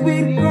 Wish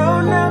we'd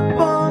grown up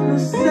on the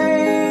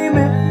same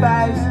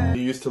advice.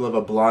 You used to live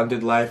a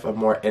blonded life, a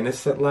more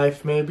innocent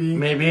life, maybe?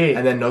 Maybe.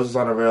 And then Noses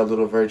on a Rail,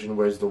 Little Virgin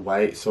wears the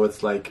white. So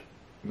it's like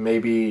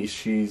maybe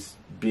she's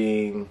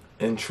being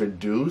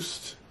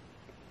introduced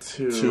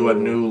to a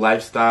new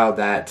lifestyle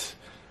that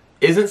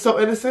isn't so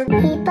innocent.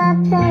 Keep a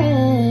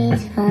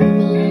place for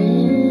me.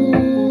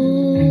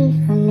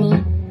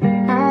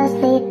 I'll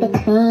sleep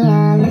between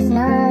you, there's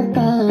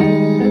nothing.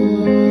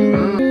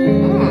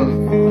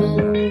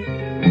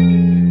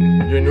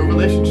 Your new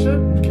relationship?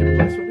 Keep a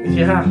place for me?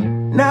 Yeah.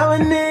 Now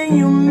and then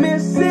you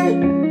miss it.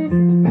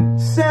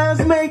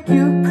 Sounds make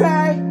you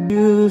cry.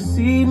 You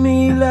see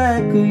me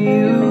like a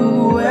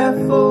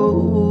UFO.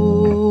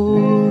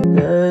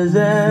 'Cause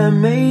I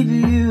made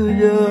you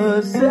use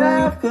your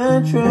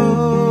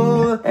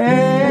self-control.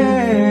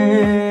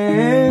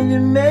 And you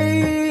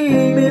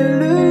made me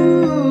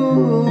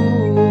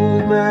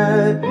lose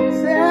my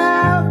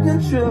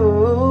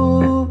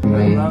self-control.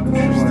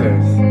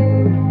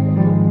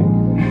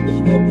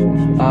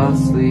 I'll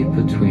sleep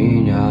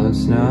between y'all,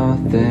 it's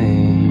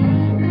nothing.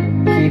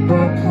 Keep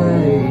a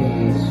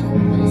place for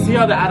me. See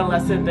how the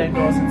adolescent thing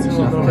goes into a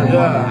little bit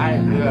more. I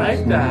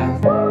like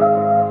that.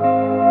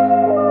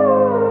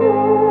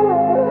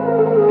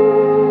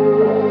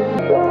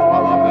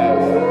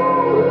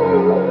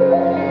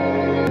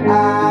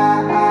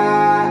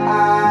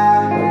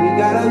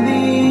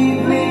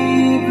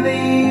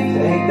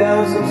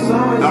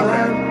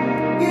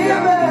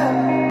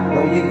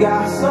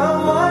 saw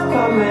someone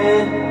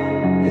coming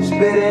and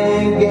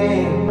spitting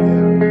game.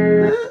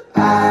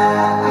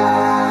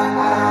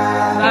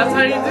 That's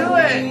how you do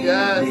it.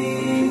 Yes.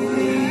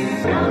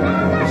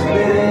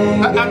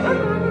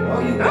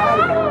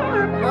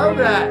 Love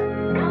that.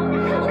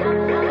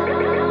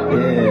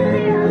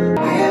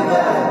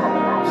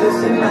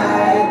 Just a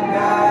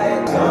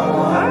night,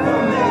 someone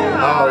coming.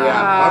 Oh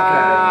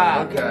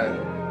yeah. Okay.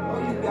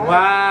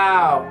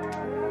 Wow.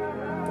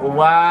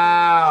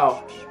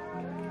 Wow.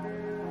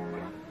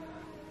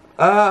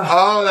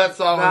 Oh, that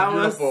song That was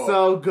was beautiful.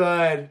 so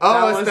good.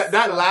 Oh,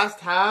 that last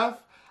half.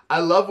 I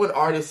love when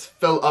artists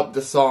fill up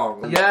the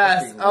song.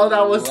 Yes. Oh,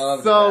 that was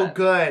so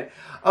good.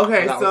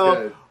 Okay, That was so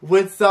good.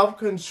 with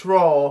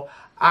self-control,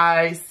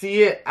 I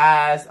see it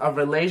as a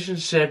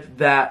relationship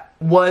that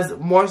was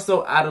more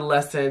so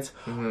adolescent,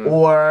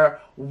 or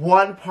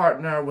one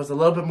partner was a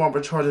little bit more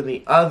mature than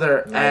the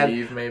other,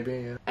 Naive, maybe.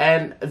 Yeah.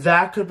 and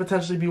that could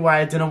potentially be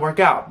why it didn't work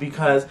out,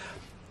 because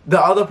the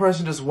other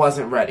person just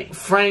wasn't ready.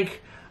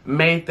 Frank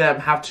made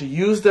them have to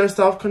use their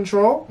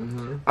self-control,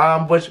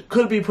 which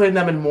could be putting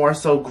them in more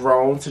so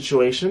grown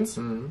situations,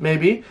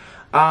 maybe.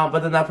 But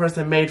then that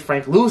person made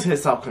Frank lose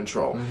his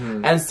self-control.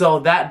 And so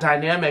that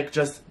dynamic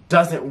just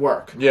doesn't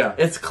work. Yeah.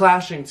 It's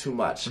clashing too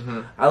much.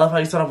 I love how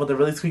you start off with a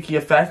really squeaky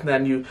effect, and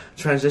then you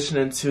transition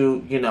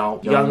into, you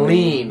know, Young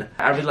Lean.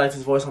 I really liked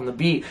his voice on the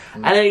beat.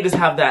 And then you just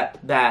have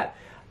that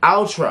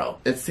outro.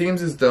 It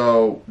seems as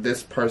though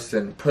this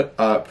person put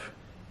up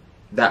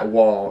that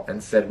wall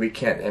and said we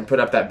can't, and put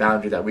up that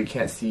boundary that we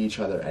can't see each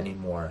other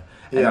anymore.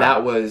 And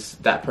that was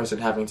that person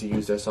having to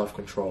use their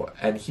self-control.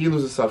 And he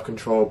loses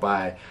self-control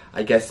by,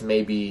 I guess,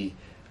 maybe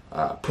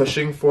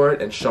pushing for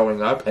it and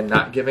showing up and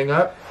not giving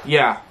up.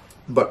 Yeah.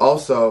 But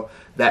also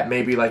that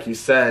maybe, like you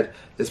said,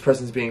 this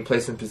person's being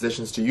placed in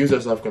positions to use their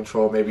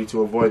self-control, maybe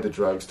to avoid the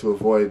drugs, to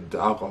avoid the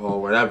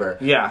alcohol, whatever.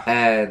 Yeah.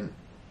 And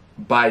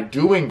by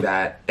doing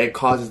that, it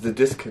causes the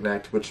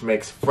disconnect, which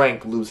makes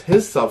Frank lose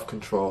his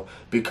self-control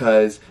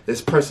because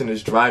this person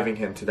is driving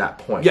him to that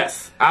point.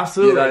 Yes,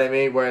 absolutely. You know what I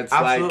mean? Where it's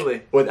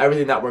like, with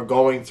everything that we're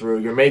going through,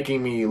 you're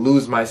making me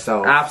lose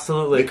myself.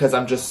 Absolutely. Because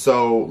I'm just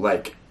so,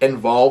 like,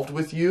 involved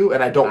with you,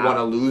 and I don't want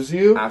to lose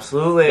you.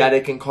 Absolutely. That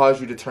it can cause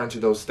you to turn to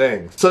those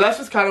things. So that's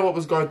just kind of what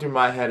was going through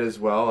my head as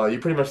well. You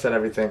pretty much said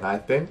everything, I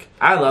think.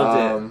 I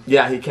loved it.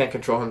 Yeah, he can't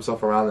control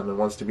himself around them and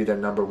wants to be their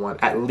number one,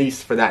 at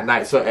least for that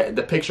night. So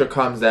the picture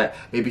comes that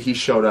maybe he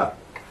showed up,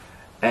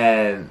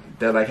 and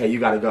they're like, hey, you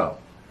gotta go.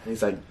 And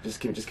he's like, just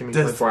give me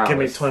 24 hours. Give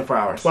me 24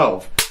 hours.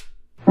 12.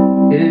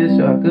 It's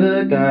a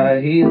good guy,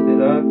 he's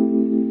it up.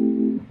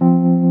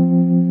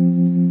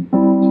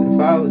 So if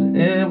I was an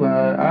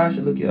NY, I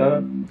should look you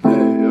up. Hey,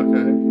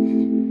 okay.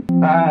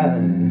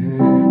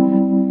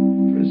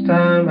 First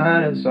time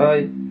I ever saw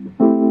you.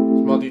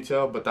 Small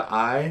detail, but the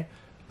I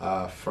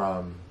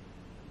from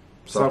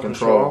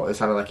self-control, it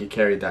sounded like he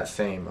carried that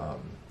same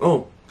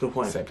Oh, good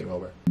point. same thing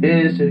over.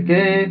 It's to the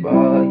gay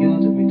bar you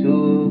took me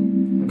to.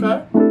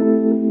 Okay.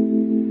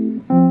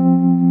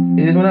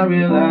 It's when I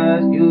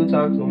realized you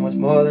talk so much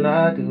more than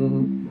I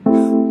do.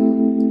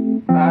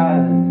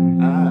 I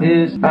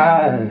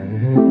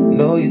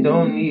know you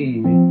don't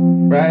need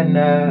me right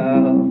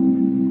now.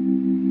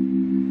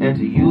 And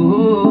to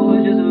you,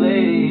 it's just a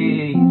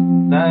late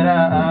night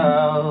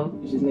out.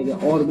 Bitches,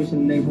 nigga, all the bitches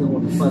in the neighborhood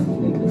want to fuck me,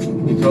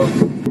 nigga. You told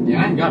me.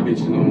 Yeah, I ain't got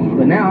bitches no more.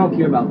 But now I don't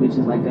care about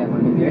bitches like that, my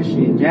nigga. That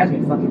shit,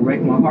 Jasmine fucking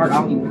wrecked my heart.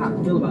 I don't even know how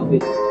to feel about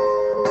bitches.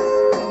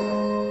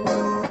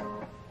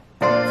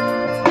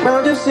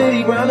 Round your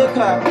city, round the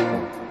clock.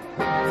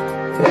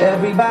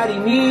 Everybody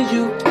needs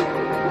you.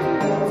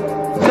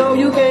 No,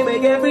 you can't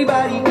make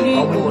everybody need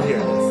Oh, we you. will hear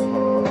this.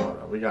 Hold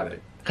on, we got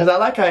it. Because I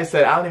like how I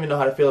said, I don't even know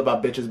how to feel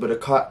about bitches, but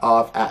it cut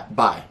off at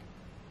bye.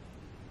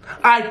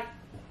 I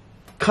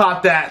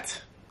caught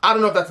that. I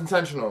don't know if that's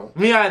intentional.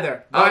 Me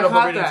either. But I don't know if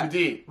caught we're reading that. too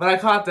deep. But I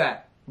caught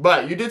that.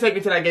 But you did take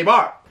me to that gay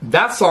bar.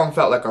 That song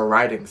felt like a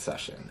writing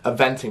session, a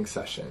venting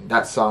session.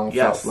 That song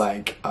Yes. felt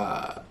like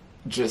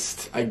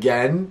just,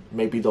 again,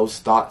 maybe those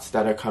thoughts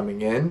that are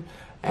coming in.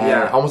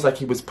 And almost like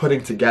he was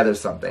putting together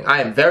something.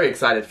 I am very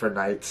excited for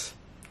Nights.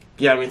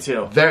 Yeah, me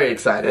too. Very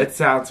excited. It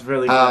sounds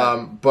really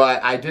good.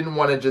 But I didn't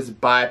want to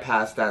just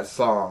bypass that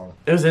song.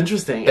 It was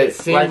interesting. It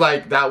seemed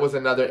like that was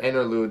another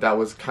interlude that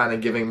was kind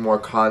of giving more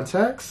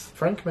context.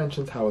 Frank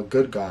mentions how a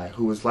good guy,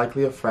 who was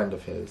likely a friend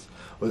of his,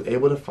 was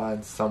able to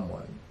find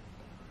someone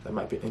that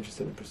might be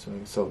interested in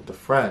pursuing. So the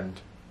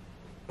friend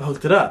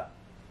hooked it up.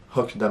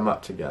 Hooked them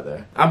up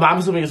together. I'm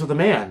assuming it's with a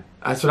man.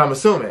 That's what I'm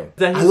assuming.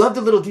 Then I love the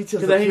little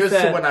details. then he Here's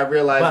said, to when I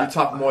realized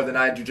you talk more than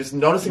I do. Just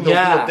noticing those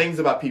little things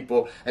about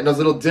people and those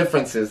little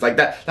differences. Like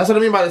that. That's what I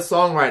mean by the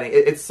songwriting.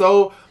 It's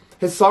so...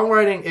 His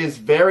songwriting is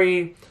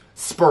very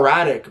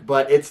sporadic,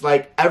 but it's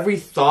like every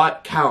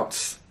thought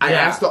counts.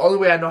 That's the only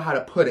way I know how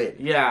to put it.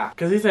 Yeah.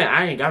 Because he's saying,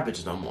 I ain't got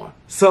bitches no more.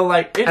 So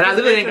like... And I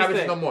literally ain't got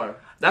bitches no more.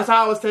 That's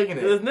how I was taking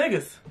it. It was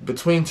niggas.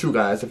 Between two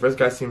guys, the first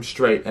guy seems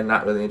straight and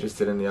not really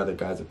interested in the other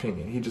guy's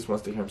opinion. He just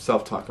wants to hear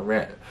himself talk and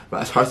rant.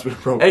 But as far as being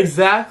broken,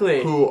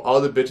 Exactly. who all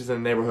the bitches in the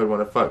neighborhood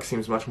want to fuck,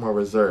 seems much more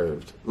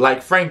reserved.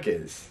 Like Frank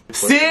is.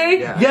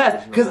 See? Yeah,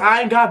 yes, because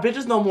I ain't got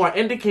bitches no more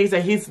indicates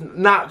that he's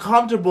not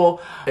comfortable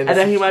and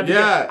that he might be.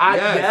 Yep.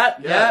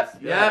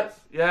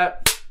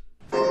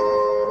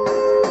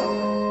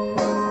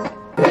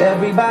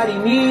 Everybody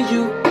needs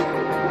you.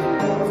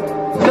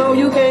 No,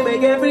 you can't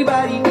make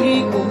everybody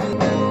equal.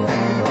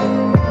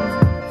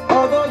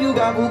 Although you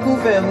got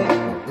buku family,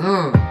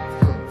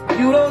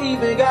 you don't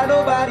even got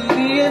nobody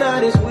being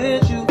honest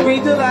with you.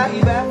 Breathe till I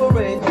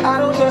evaporate. I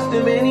don't trust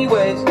them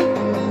anyways.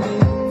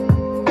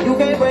 You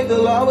can't break the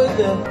law with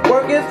them.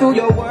 Working through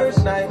your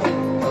worst night.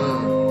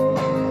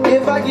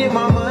 If I get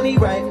my money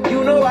right,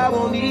 you know I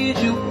won't need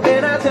you.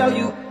 And I tell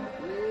you,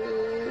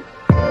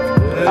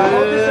 I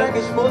hope this track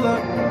is full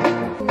up.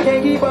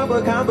 Can't keep up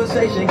a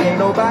conversation, can't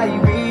nobody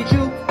read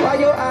you. Why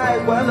your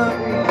eyes well up?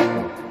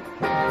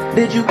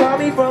 Did you call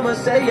me from a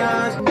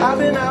seance? I've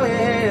been out here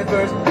head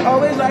first,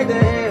 always like the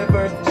head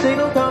first.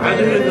 Signal coming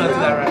in and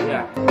out.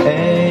 Yeah.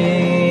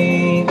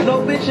 Ain't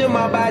no bitch in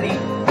my body.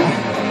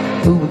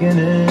 New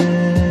beginnings,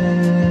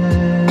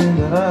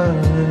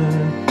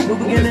 new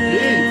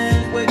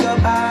beginnings. Wake up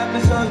high,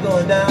 the sun's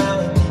going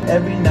down.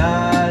 Every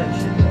night,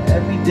 shit,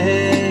 every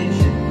day,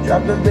 shit.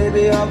 Drop the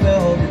baby off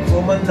at home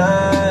before my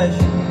night,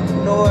 shit. You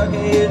know I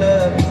can hear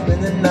the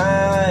spend the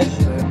night,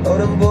 shit. All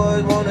them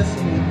boys wanna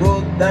see me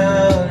broke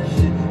down and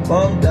shit,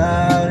 bumped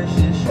out and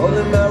shit.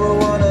 Holding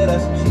marijuana,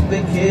 that's some cheap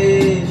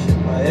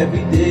vacation, my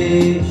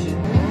everyday shit.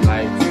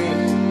 Like,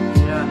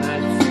 Yeah,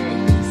 nice.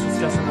 Just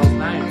discussing those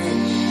nights.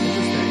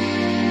 Interesting.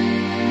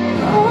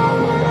 All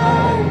my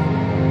life,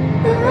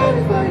 been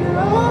ready for you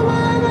all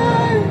my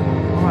life.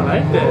 Oh, I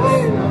like this. All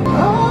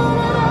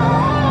my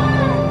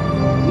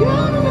life, you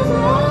know me missing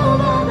all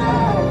my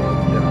life.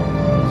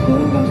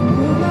 Still got some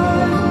good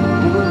life,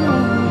 good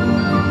life.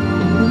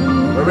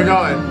 where we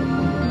going?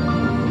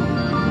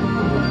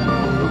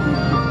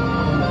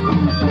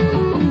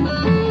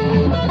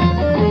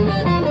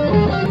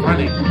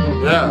 Running.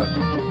 Yeah.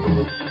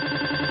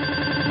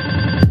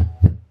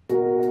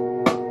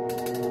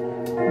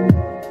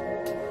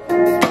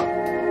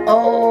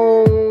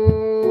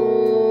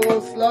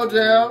 Oh, slow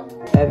jam.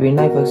 Every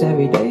night fucks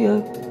every day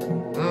up.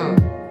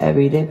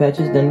 Every day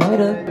patches the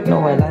night up. No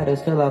white lighter,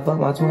 still I fuck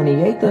my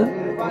 28th up.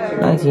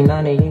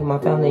 1998, my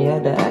family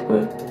had the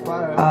Acra.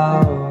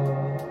 Oh,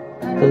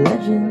 the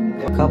legend.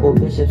 Couple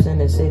bishops in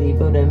the city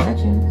building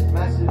mansions.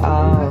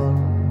 Oh,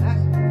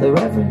 the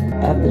reverend.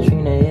 After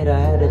Trina hit, I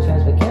had to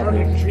transfer Okay,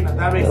 cabinet. Katrina,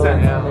 that makes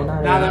sense.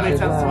 Now that makes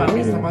sense. So I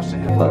missed so much to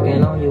him.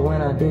 Fucking on you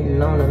when I didn't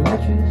own a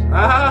mattress. You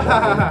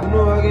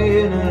know I can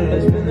hear none of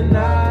that. Spend the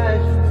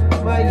night,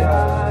 my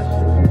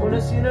gosh.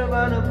 Wanna see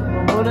Nirvana,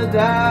 but I wanna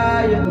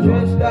die. I'm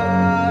dressed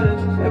out,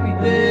 it's just every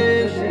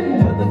day.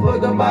 Shit, shut the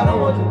fuck up, I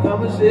don't want your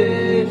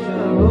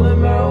conversation. Rolling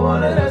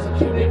marijuana, that's a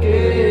true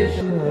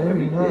vacation.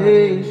 Every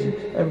day,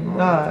 shit, every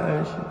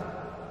night. Shit.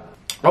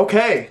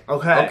 Okay.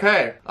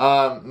 Okay.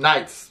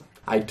 Nights.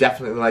 I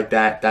definitely like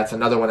that. That's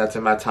another one that's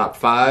in my top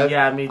 5.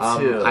 Yeah, me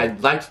too. I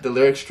liked the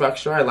lyric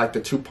structure. I liked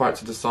the 2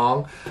 parts of the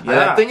song. And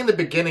Yeah. I think in the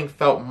beginning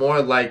felt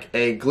more like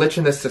a glitch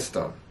in the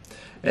system.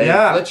 A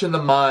glitch in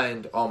the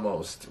mind,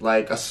 almost.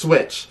 Like a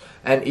switch.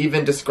 And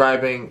even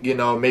describing, you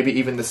know, maybe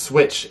even the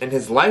switch in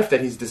his life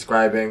that he's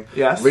describing.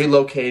 Yes.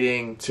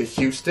 Relocating to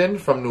Houston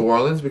from New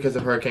Orleans because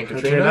of Hurricane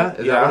Katrina.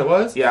 Is that what it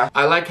was? Yeah.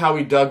 I like how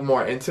he dug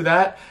more into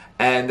that.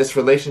 And this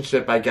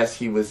relationship, I guess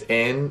he was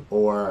in,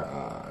 or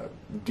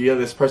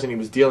this person he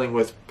was dealing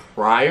with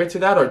prior to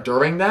that or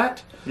during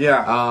that.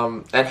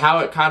 Yeah. And how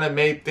it kind of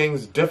made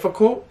things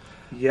difficult.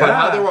 Yeah. But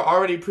how there were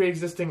already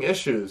pre-existing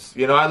issues.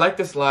 You know, I like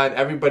this line,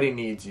 everybody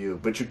needs you,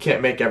 but you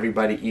can't make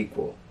everybody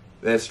equal.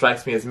 That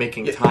strikes me as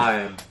making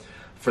time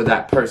for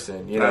that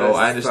person. You know,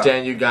 I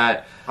understand you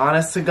got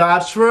honest to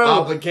God true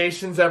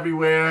obligations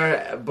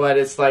everywhere, but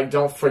it's like,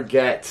 don't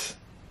forget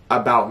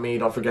about me,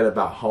 don't forget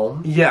about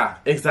home. Yeah,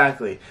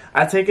 exactly.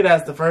 I take it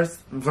as the first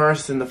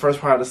verse in the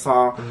first part of the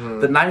song,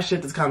 the night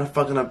shit is kind of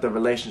fucking up the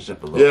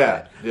relationship a little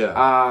bit.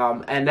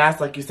 Yeah. And that's,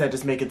 like you said,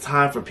 just making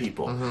time for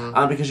people.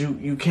 Because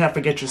you can't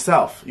forget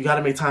yourself. You got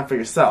to make time for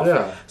yourself.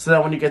 Yeah. So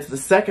that when you get to the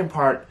second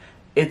part,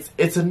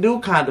 it's a new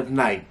kind of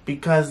night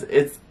because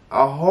it's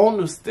a whole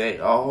new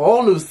state, a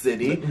whole new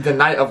city. The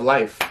night of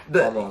life,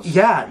 almost.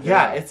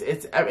 Yeah.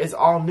 It's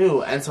all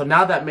new. And so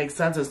now that makes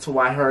sense as to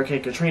why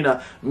Hurricane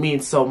Katrina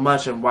means so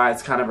much and why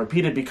it's kind of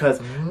repeated,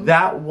 because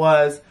that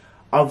was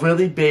a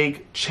really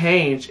big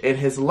change in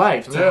his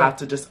life to have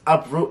to just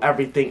uproot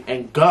everything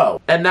and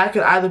go. And that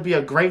could either be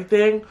a great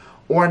thing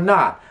or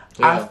not.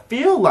 I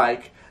feel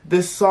like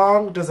this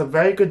song does a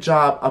very good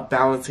job of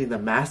balancing the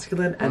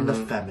masculine and the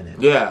feminine.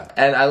 Yeah,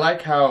 and I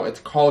like how it's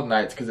called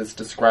nights because it's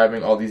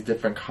describing all these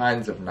different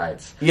kinds of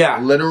nights.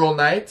 Yeah. Literal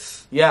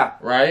nights. Yeah.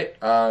 Right?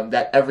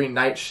 That every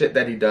night shit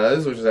that he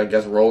does, which is, I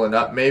guess, rolling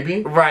up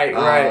maybe. Right.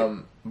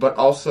 But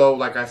also,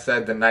 like I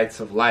said, the nights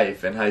of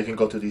life and how you can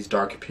go through these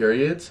dark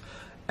periods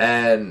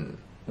and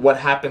what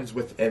happens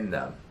within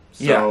them.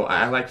 So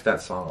I liked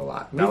that song a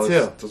lot. Me too.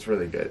 That was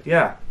really good.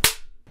 Yeah.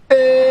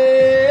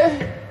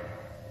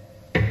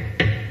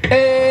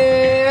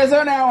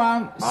 So now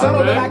I'm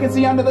solo that I can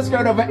see under the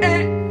skirt of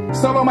an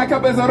Solo, my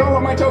cup is a roll,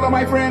 my cholo,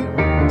 my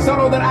friend.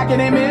 Solo that I can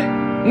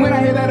admit. When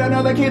I hear that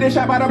another kid is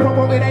shot by the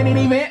popo, it ain't an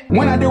event.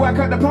 When I do, I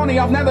cut the pony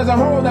off. Now there's a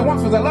hole that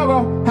once was a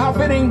logo. How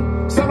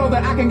fitting. Solo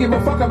that I can give a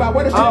fuck about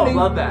what it's trending.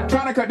 Love that.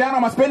 Trying to cut down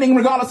on my spending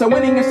regardless of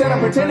winning instead of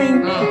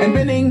pretending and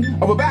bending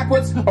over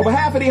backwards. Over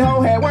half of the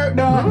whole had work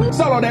done.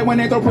 Solo that when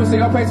they throw pussy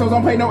or pesos,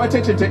 don't pay no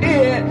attention to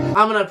it.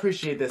 I'm gonna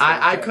appreciate this.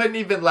 I couldn't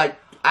even like.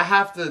 I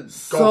have to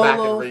go back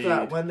and read.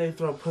 That when they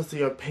throw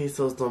pussy or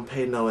pesos, don't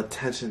pay no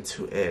attention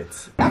to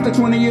it. After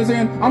 20 years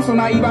in, I'm so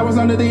naive I was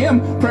under the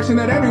impression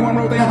that everyone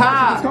wrote their own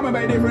verses. It's coming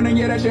back different and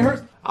yeah, that shit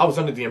hurts. I was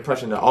under the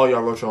impression that all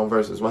y'all wrote your own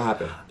verses. What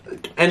happened?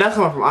 And that's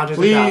coming from Andre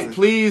 3000.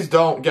 Please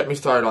don't get me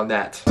started on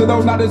that. To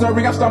those not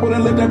deserving, I stumbled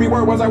and lived every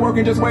word. Was I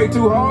working just way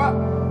too hard?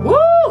 Woo!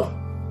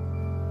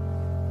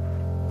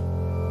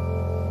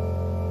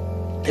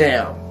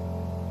 Damn.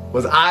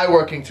 Was I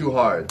working too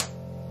hard?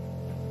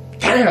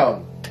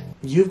 Damn.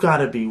 You've got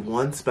to be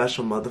one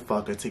special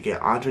motherfucker to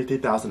get Andre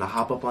 3000 to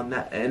hop up on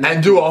that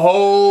and do a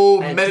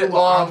whole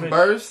minute-long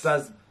verse.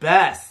 Does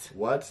best.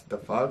 What the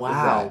fuck?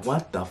 Wow,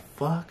 what the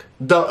fuck?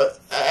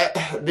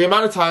 The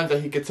amount of times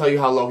that he could tell you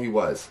how low he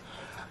was.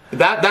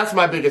 That's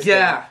my biggest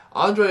thing.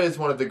 Andre is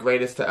one of the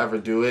greatest to ever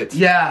do it.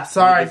 Yeah,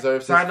 sorry. He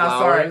deserves sorry, his not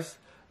flowers. sorry.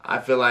 I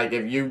feel like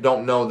if you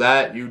don't know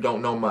that, you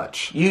don't know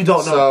much. You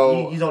don't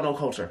know. You don't know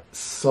culture.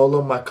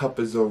 Solo, my cup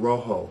is a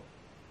rojo.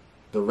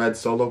 The red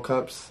solo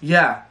cups.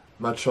 Yeah.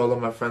 My cholo,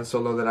 my friend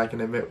solo that I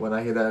can admit when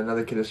I hear that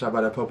another kid is shot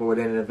by that popo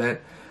within an event.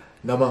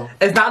 No more.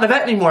 It's not an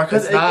event anymore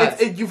because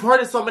you've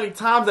heard it so many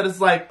times that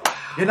it's like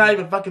you're not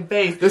even fucking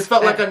phased. This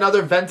felt like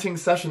another venting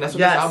session. That's what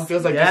this album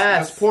feels like.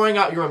 Just pouring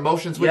out your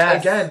emotions, which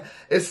again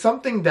is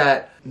something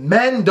that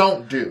men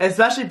don't do.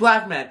 Especially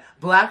black men.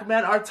 Black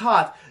men are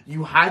taught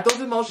you hide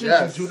those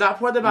emotions. You do not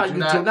pour them out.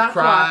 You do not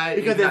cry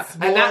because it's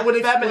more and that would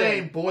feminine.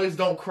 explain boys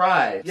don't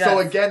cry. So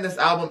again, this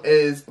album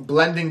is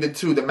blending the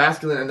two, the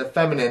masculine and the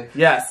feminine.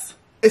 Yes.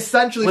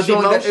 Essentially with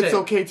showing emotion. that it's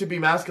okay to be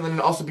masculine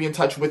and also be in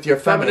touch with your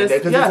feminine.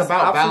 Because it's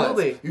about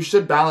balance. You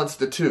should balance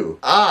the two.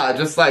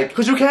 Just like...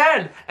 Because you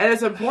can. And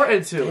it's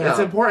important to. Yeah. It's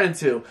important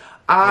to.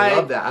 I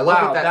love that. I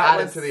love what that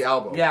added to the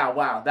album. Yeah,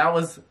 wow. That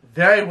was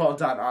very well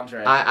done,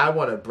 Andre. I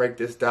want to break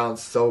this down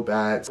so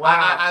bad.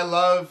 Wow. I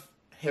love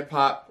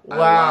hip-hop. Wow. I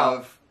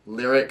love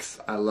lyrics.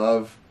 I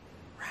love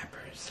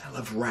rappers. I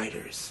love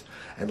writers.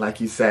 And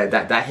like you said,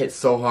 that hit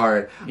so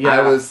hard. Yeah.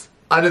 I was...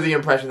 under the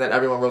impression that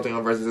everyone wrote their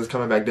own verses is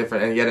coming back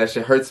different, and yeah, that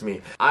shit hurts me.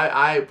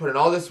 I put in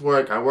all this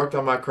work, I worked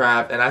on my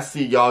craft, and I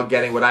see y'all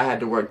getting what I had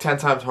to work 10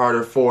 times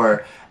harder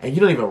for, and you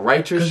don't even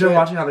write your shit. Because you're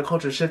watching how the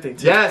culture is shifting,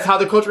 too. Yes, how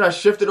the culture has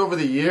shifted over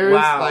the years.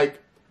 Wow.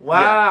 Like,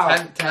 wow.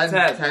 Yeah,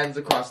 10s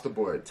across the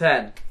board.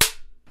 10.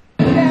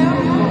 To the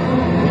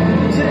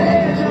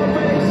edge I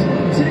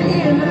race, to the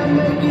end I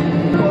make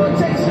it. For a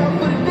taste off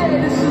for the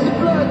day, this is the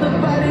blood, the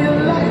body of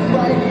life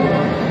right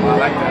now. I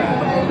like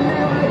that. Right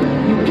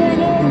now, you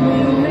can't hold me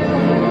now.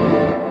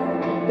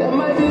 That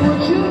might be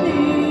what you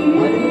need.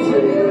 What needs to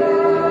be right.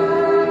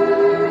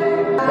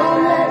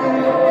 Don't let me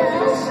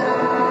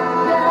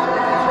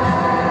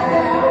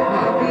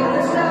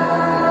down.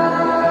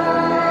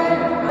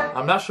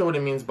 I'm not sure what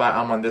it means by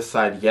I'm on this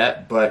side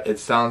yet, but it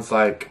sounds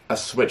like a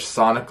switch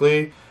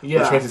sonically,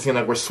 which makes it seem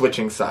like we're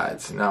switching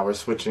sides. Now we're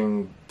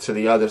switching to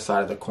the other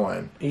side of the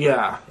coin.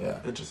 Yeah. Yeah.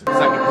 Interesting.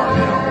 Second part of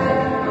the album.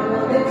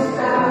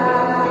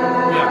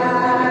 Yeah.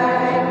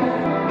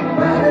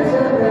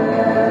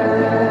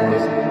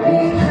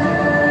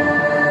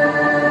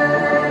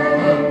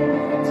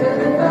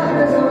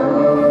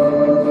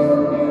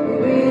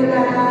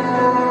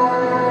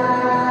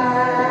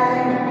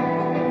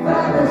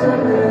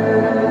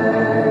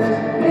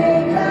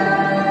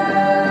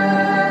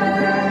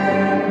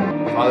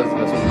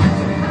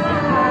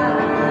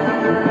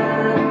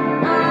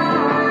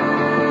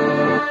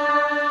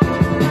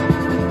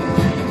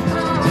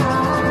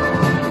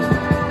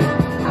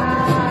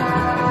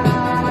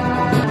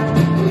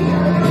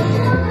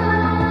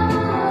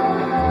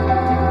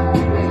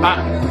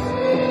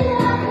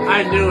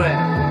 I knew it.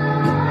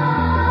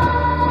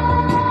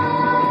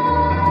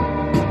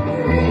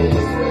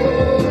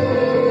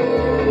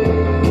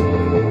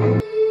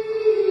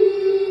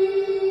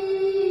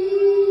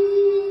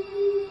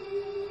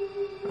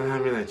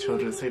 Having like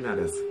children sing that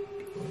is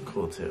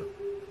cool too.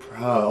 Bro,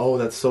 oh,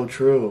 that's so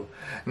true.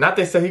 Not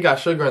they said he got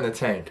sugar in the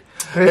tank.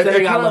 They said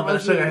he got a little bit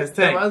of sugar in his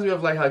tank. It reminds me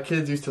of like how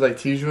kids used to like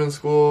tease you in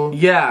school.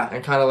 Yeah.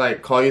 And kind of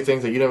like call you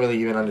things that you didn't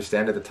really even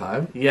understand at the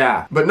time.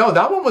 Yeah. But no,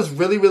 that one was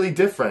really, really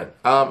different.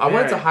 I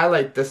wanted to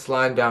highlight this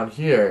line down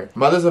here.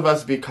 Mothers of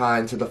us be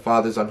kind to the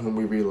fathers on whom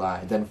we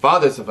rely. Then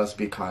fathers of us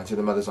be kind to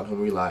the mothers on whom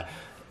we rely.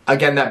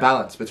 Again, that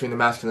balance between the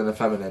masculine and the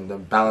feminine. The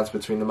balance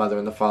between the mother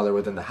and the father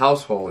within the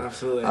household.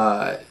 Absolutely.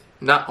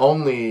 Not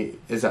only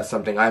is that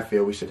something I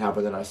feel we should have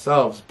within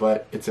ourselves,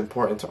 but it's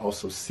important to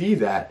also see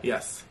that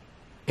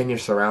in your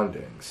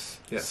surroundings.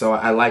 Yes. So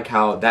I like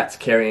how that's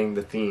carrying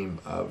the theme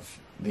of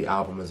the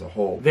album as a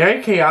whole.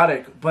 Very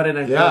chaotic, but in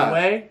a good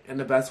way, in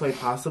the best way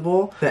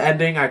possible. The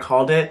ending, I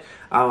called it.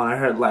 When I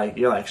heard like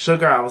you're like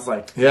sugar, I was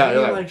like, yeah,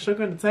 you're like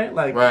sugar in the tank,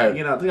 like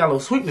you know, they got a little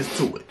sweetness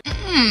to it.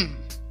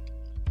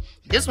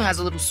 This one has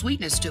a little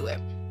sweetness to it.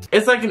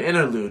 It's like an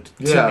interlude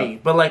to me,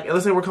 but like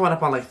let's say we're coming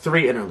up on like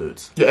 3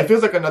 interludes. Yeah, it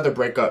feels like another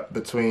breakup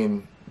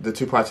between the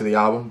 2 parts of the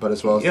album, but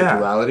as well as the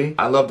duality.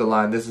 I love the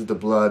line, "This is the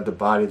blood, the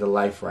body, the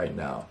life right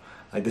now."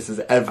 Like this is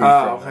everything.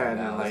 Oh, okay, right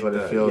now. Like That's what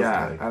it feels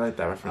like. I like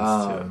that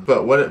reference too.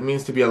 But what it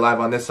means to be alive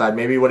on this side,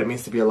 maybe what it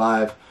means to be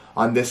alive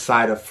on this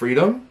side of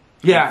freedom.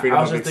 Yeah, freedom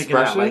I was of just thinking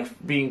that, like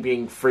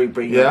being free,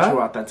 being your true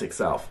authentic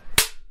self.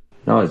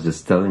 No, I was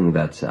just telling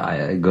that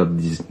I got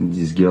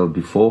this girl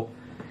before,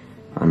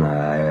 and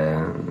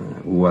I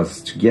was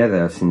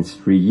together since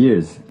 3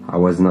 years. I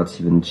was not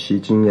even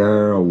cheating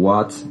her or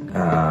what.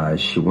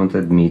 She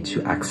wanted me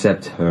to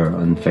accept her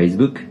on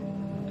Facebook,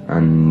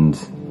 and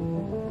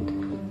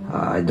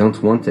I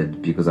don't want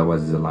it because I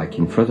was like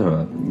in front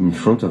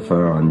of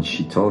her, and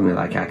she told me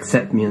like,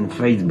 accept me on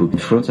Facebook in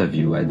front of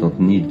you. I don't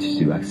need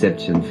to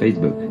accept you on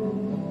Facebook.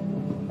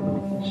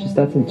 She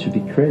started to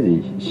be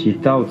crazy. She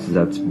thought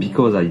that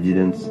because I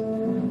didn't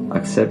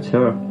accept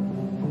her,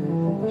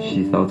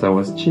 she thought I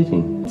was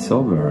cheating. It's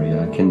over.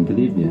 I can't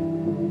believe you.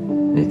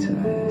 I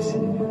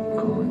said,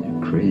 come on,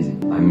 you're crazy.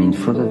 I'm in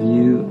front of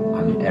you.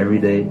 I'm every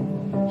day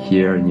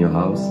here in your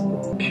house.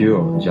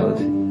 Pure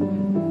jealousy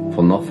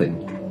for nothing.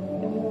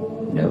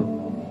 No,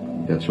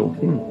 that's your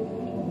thing.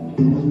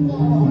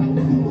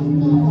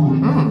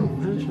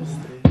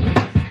 Interesting.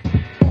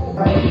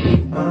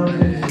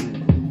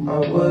 I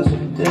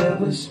wasn't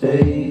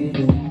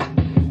devastated,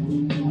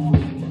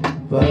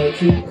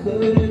 but you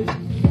could have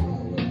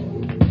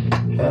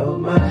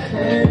held my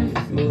hand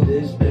through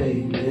this,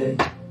 baby.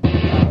 I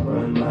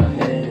run my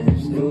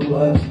hands through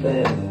what's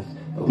left,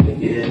 but we're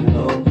getting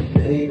older,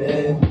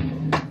 baby.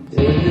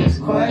 Till it's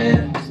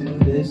quiet to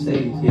this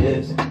age,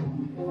 yes.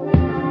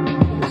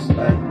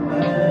 Like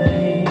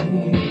mine,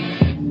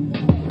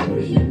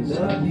 versions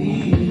of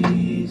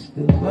these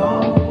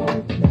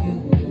belong to you,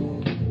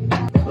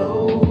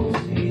 close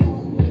to you.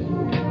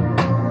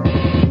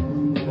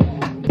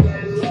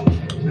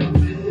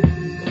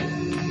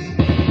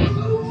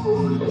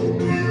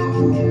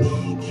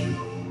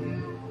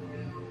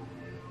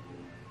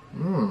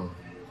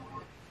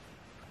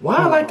 Why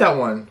I like that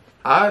one?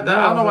 I don't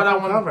know why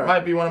that one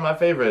might be one of my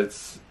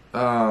favorites.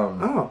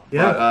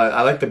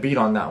 I like the beat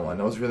on that one.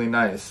 That was really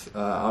nice.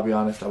 I'll be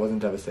honest, I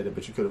wasn't devastated,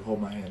 but you could have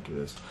held my hand through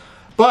this.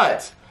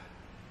 But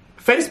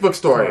Facebook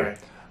story.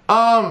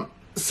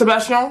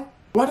 Sebastian,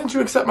 why didn't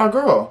you accept my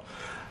girl?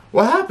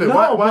 What happened?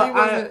 No, why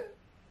wasn't?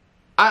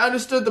 I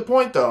understood the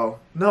point though.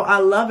 No, I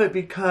love it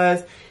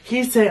because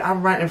he's saying,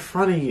 I'm right in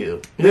front of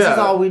you. This is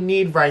all we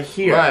need right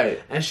here.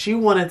 Right. And she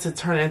wanted to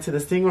turn it into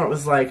this thing where it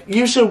was like,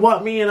 you should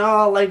want me and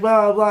all, like,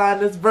 blah, blah, blah,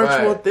 and this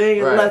virtual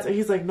thing. And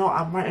he's like, no,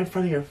 I'm right in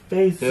front of your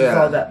face. This is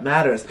all that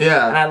matters.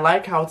 Yeah. And I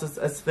like how it's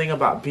a thing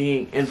about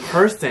being in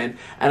person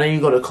and then you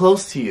go to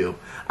close to you.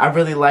 I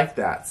really like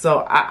that. So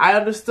I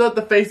understood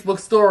the Facebook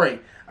story.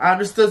 I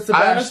understood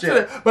Sebastian. I understood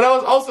it. But I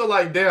was also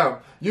like, damn,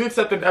 you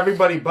accepted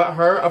everybody but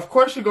her. Of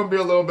course you're going to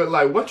be a little bit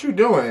like, what you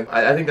doing?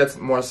 I think that's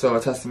more so a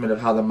testament of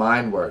how the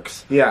mind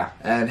works. Yeah.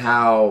 And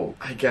how,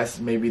 I guess,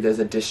 maybe there's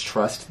a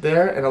distrust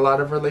there in a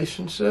lot of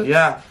relationships.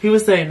 Yeah. He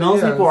was saying,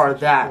 those people are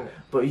that,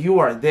 but you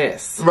are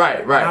this.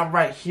 Right, right. And I'm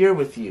right here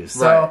with you.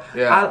 So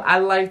I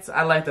liked that.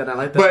 I like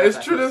that. But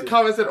it's true this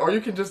comment said, or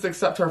you can just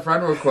accept her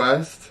friend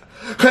request.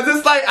 Because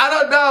it's like, I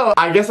don't know.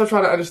 I guess I'm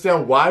trying to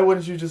understand, why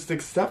wouldn't you just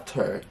accept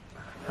her?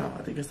 No,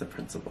 I think it's the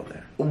principle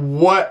there.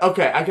 What?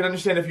 Okay, I can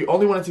understand if you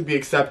only wanted to be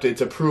accepted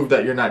to prove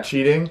that you're not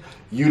cheating,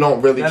 you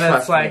don't really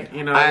trust me.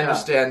 You know, I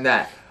understand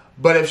that.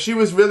 But if she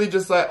was really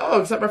just like,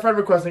 oh, accept my friend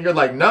request, and you're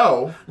like,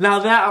 no. Now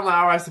that, I'm like,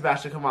 all right,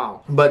 Sebastian, come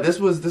on. But this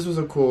was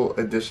a cool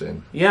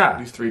addition. Yeah.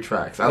 These 3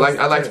 tracks. I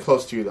liked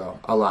Close to You, though,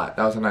 a lot.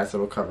 That was a nice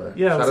little cover.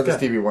 Yeah, shout out to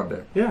Stevie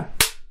Wonder. Yeah.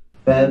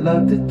 Bad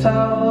luck to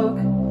talk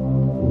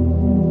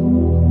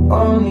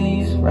on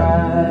these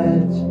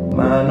rides.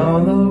 Mine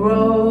on the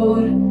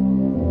road.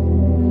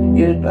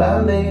 Your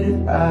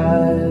dilated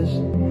eyes,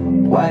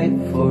 white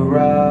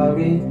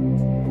Ferrari.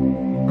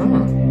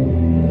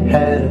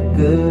 Had a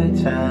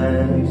good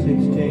time.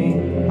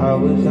 16. How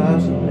was I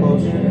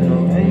supposed to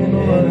know?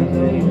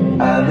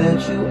 I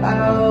let you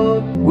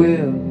out.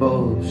 We're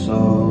both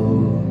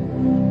so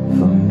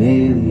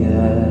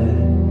familiar.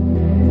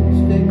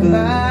 Stick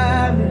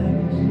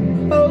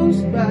climbing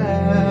close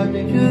by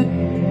me, you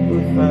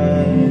were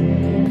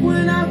fine.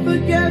 When I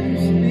forget to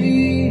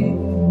speak.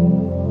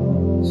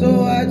 So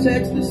I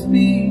text the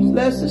speeds,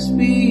 lesser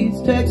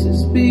speeds, text the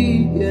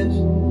speed, yes.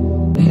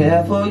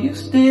 Care for you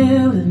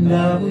still, and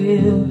I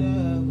will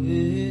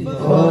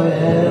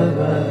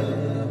forever.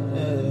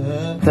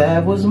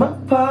 That was my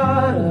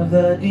part of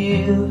the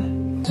deal.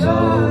 So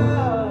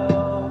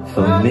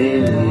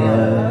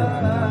familiar.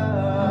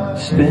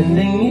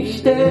 Spending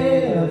each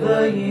day of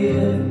the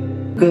year.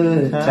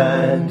 Good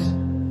times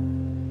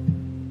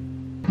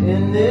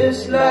in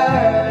this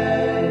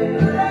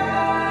life.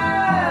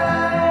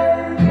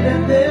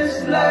 In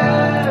this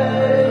life.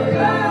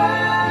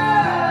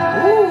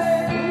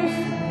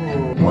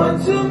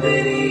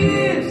 many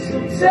years,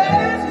 some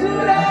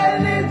tattooed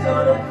eyelids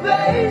on a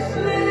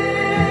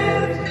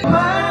facelift.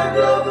 Mind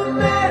over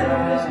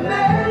matter is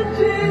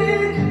magic.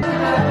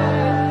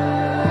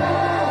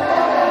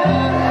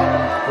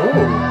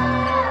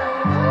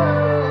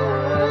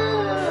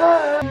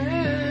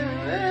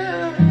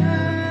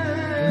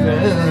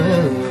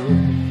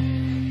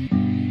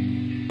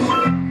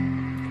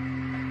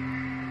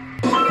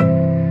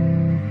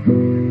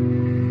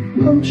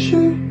 I'm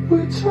sure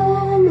we're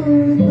taller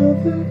in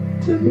another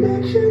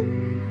dimension.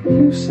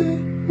 You say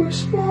we're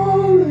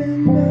small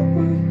and that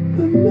we're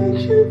the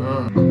mention.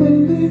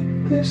 Clearly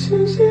this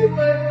is it,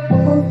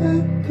 all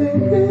that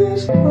there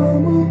is.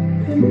 Mama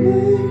and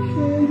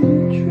naked,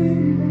 you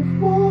dream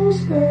of walls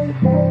that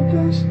hold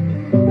us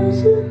in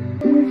prison.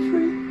 We're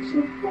free to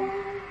fall.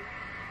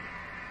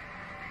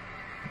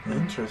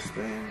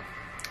 Interesting.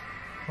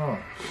 Huh.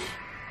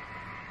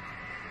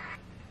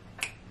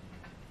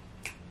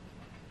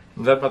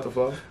 Is that about the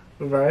flow?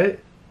 Right?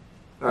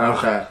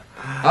 Okay.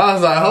 I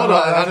was like, hold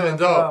on, that's even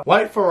dope.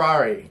 White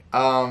Ferrari.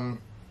 Some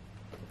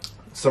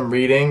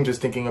reading,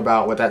 just thinking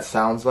about what that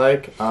sounds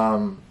like.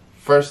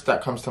 First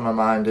that comes to my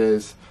mind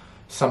is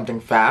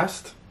something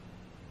fast.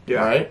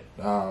 Yeah. Right?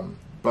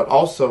 But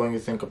also when you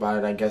think about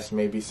it, I guess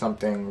maybe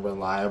something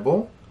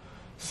reliable.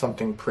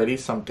 Something pretty,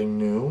 something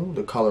new.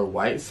 The color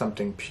white,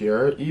 something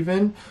pure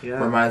even.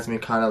 Yeah. Reminds me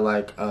kind of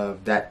like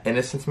of that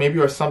innocence maybe,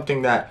 or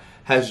something that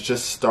has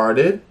just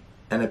started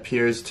and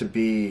appears to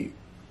be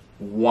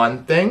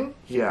one thing.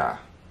 Yeah.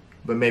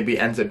 But maybe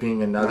ends up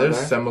being another.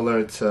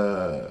 Similar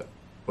to,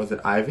 was it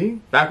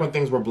Ivy? Back when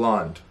things were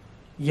blonde.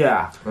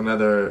 Yeah.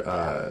 Another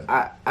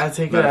I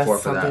take it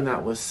as something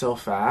that was so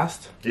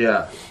fast.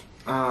 Yeah.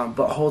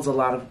 But holds a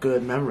lot of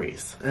good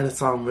memories. And a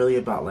song really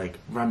about like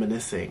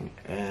reminiscing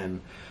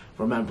and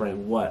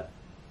remembering what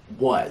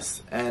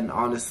was and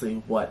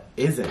honestly what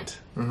isn't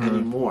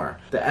anymore.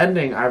 The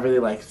ending I really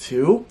like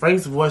too.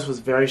 Frank's voice was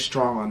very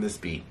strong on this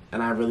beat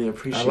and I really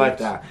appreciate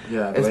that.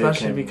 Yeah,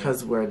 especially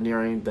because we're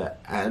nearing the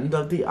end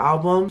of the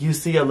album. You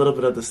see a little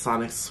bit of the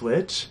sonic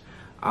switch,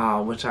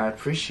 which I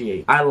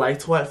appreciate. I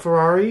liked White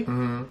Ferrari.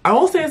 I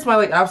won't say it's my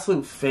like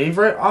absolute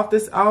favorite off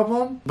this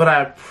album, but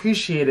I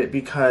appreciate it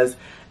because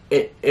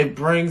it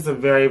brings a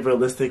very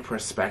realistic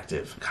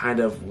perspective, kind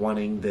of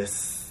wanting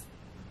this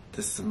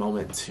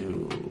moment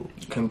to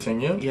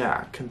continue.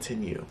 Yeah,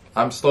 continue.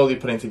 I'm slowly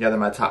putting together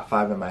my top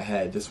 5 in my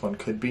head. This one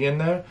could be in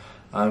there,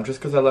 just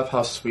because I love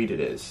how sweet it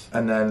is.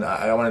 And then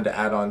I wanted to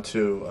add on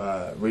to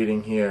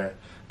reading here.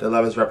 The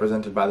love is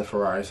represented by the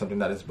Ferrari, something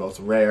that is both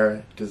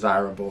rare,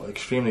 desirable,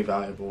 extremely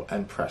valuable,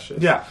 and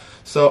precious. Yeah.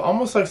 So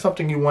almost like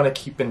something you want to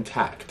keep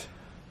intact,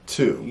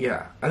 too.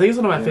 Yeah. I think it's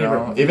one of my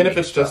favorite. Even if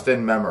it's just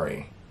in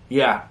memory.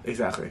 Yeah,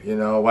 exactly. You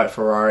know, White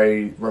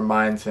Ferrari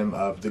reminds him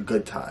of the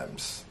good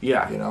times.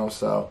 Yeah. You know,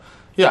 so,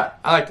 yeah,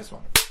 I like this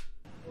one.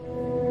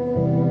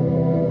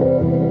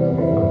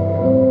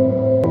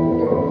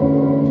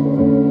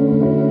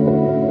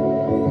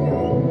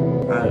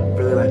 I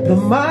really like this. The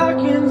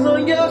markings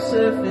on your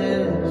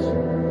surface,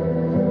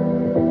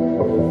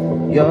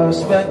 your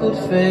speckled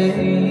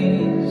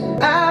face,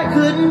 I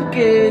couldn't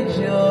gauge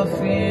your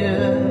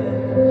fears.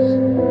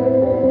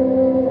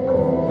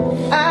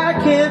 I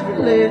can't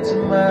relate to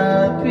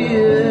my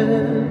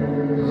peers.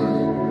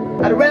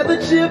 I'd rather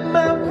chip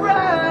my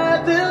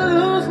pride than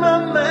lose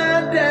my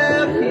mind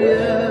down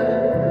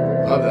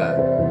here. Love that.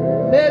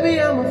 Maybe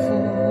I'm a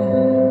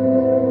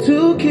fool.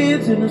 2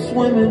 kids in a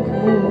swimming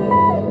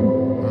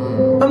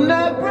pool. I'm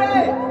not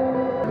brave.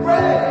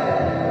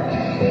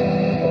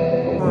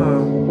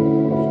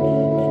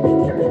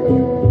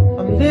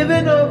 I'm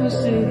living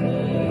overseas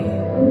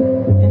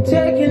and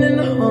taking in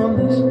the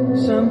homeless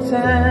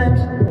sometimes.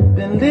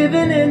 Been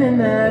living in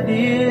an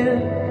idea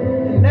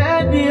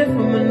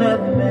from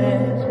another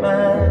man's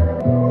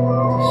mind.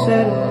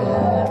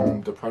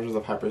 Settle. The pressures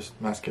of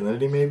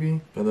hyper-masculinity,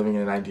 maybe. Been living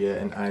in an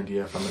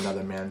idea from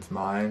another man's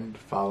mind,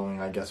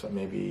 following, I guess, what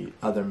maybe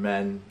other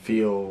men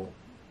feel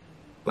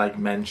like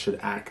men should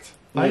act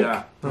like.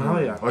 Yeah. Oh,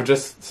 yeah. Or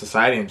just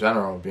society in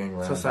general being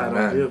around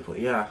men.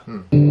 Beautifully, yeah.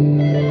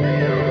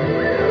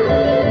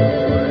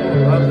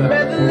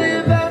 Rather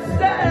live outside.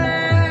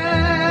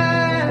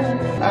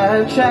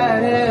 I've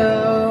tried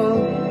hell.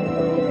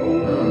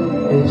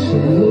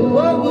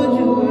 What would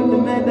you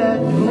recommend I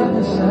do? I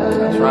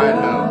tried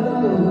hell.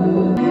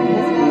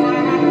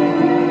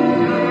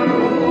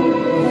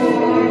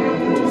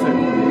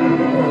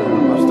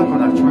 I'm stuck on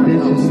that track.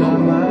 This is not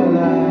my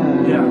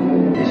life.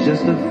 Yeah. It's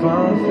just a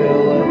fond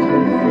farewell to a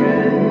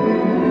friend.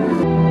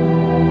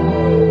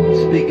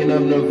 Speaking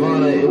of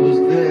Nirvana, it was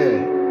there.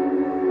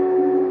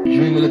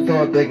 Dreaming the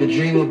thought that could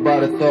dream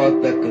about a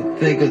thought that could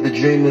think of the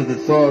dream of the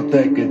thought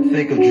that could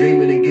think of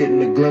dreaming and getting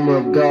the glimmer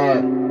of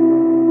God.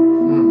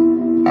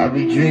 I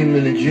be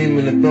dreaming and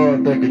dreaming a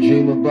thought that could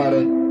dream about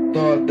a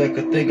thought that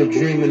could think of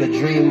dreaming a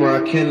dream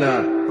where I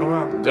cannot. Oh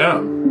wow.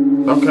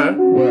 Damn. Okay.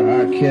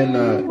 Where I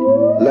cannot.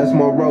 Less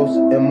morose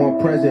and more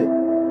present.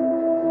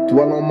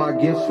 Dwell on my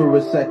gifts for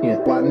a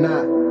second. Why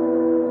not?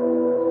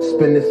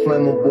 Spin this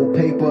flammable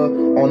paper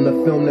on the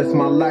film that's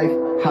my life.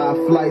 High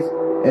flights,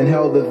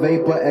 Inhale the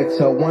vapor,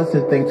 exhale once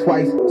and think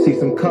twice. See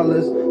some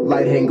colors,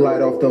 light hang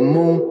glide off the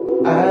moon.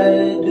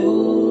 I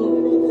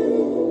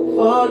do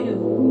for you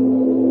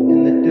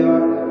in the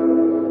dark.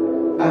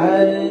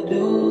 I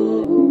do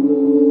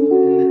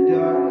in the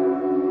dark.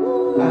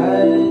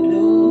 I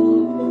do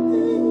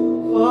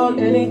for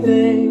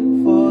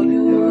anything for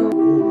you.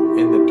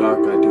 In the dark,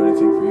 I do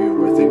anything for you,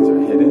 where things are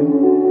hidden.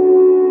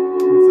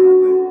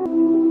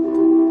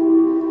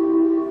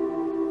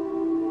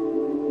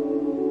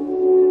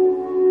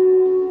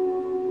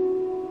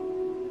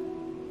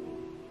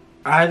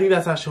 I think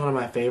that's actually one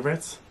of my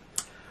favorites.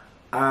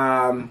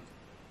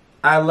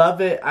 I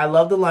love it. I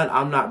love the line,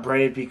 I'm not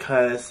brave,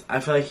 because I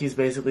feel like he's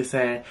basically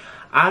saying,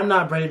 I'm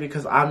not brave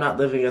because I'm not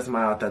living as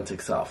my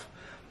authentic self.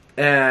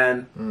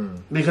 And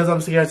because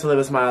I'm scared to live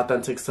as my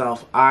authentic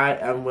self, I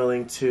am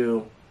willing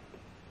to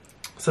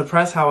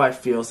suppress how I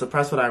feel,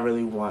 suppress what I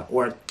really want,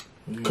 or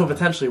could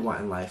potentially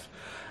want in life,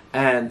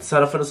 and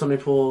settle for the swimming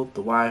pool,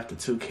 the wife, the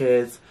 2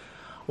 kids.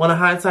 When in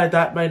hindsight,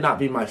 that may not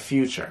be my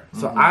future.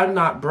 So I'm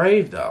not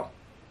brave, though.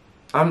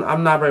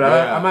 I'm not brave.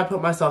 I might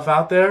put myself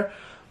out there,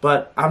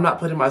 but I'm not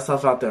putting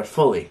myself out there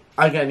fully.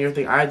 Again, you're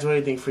thinking, I do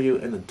anything for you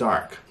in the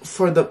dark.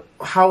 For the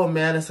how a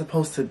man is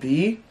supposed to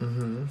be,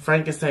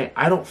 Frank is saying,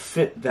 I don't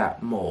fit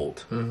that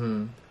mold.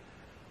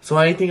 So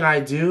anything I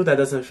do that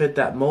doesn't fit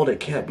that mold,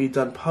 it can't be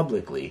done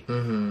publicly.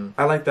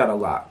 I like that a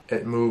lot.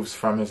 It moves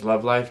from his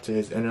love life to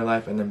his inner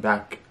life and then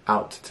back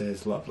out to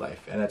his love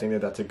life. And I think that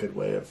that's a good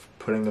way of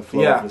putting the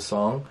flow of the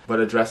song. But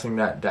addressing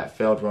that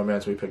failed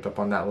romance, we picked up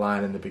on that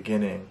line in the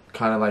beginning.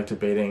 Kind of like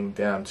debating,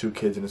 damn, 2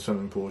 kids in a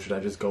swimming pool. Should I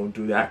just go and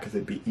do that? Because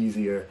it'd be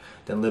easier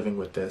than living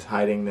with this,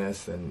 hiding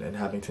this, and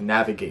having to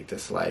navigate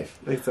this life.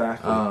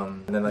 Exactly.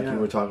 And then like you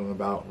were talking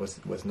about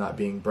was not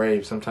being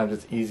brave. Sometimes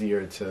it's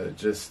easier to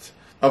just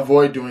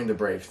avoid doing the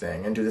brave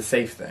thing and do the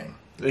safe thing.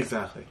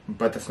 Exactly.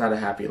 But that's not a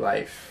happy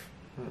life,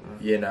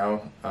 you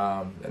know?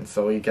 And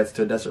so he gets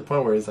to a desperate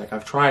point where he's like,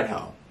 I've tried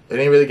hell. It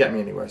didn't really get me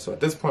anywhere. So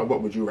at this point,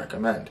 what would you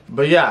recommend?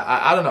 But yeah,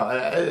 I don't know.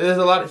 There's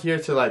a lot here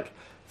to like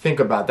think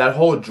about. That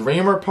whole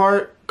dreamer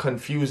part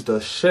confused the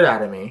shit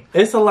out of me.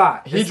 It's a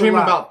lot. He's dreaming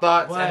about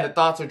thoughts, and the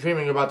thoughts are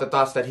dreaming about the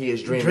thoughts that he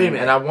is dreaming.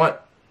 And I want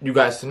you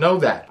guys to know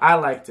that. I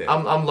liked it.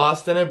 I'm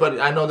lost in it, but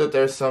I know that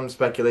there's some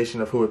speculation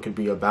of who it could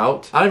be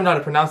about. I don't even know how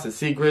to pronounce it.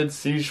 Seigfried.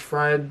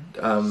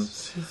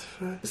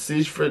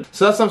 Seigfried.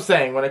 So that's what I'm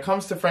saying. When it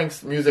comes to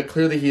Frank's music,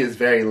 clearly he is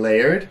very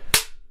layered.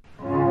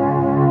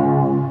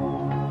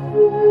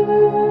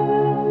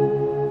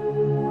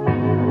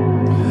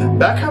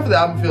 Back half of the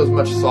album feels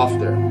much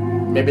softer.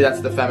 Maybe that's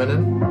the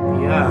feminine.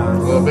 Yeah. A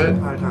little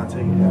bit. I can't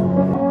take it.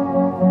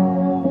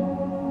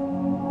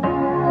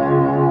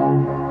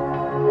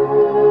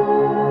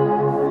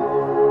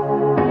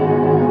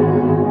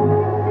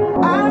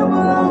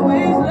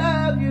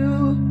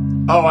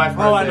 Oh, I've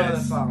heard I know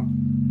this song.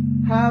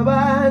 How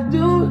I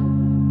do.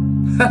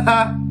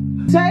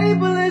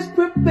 Table is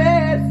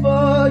prepared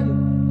for you.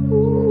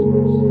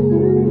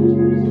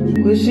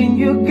 Wishing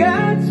you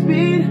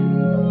Godspeed,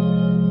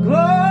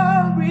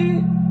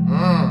 glory.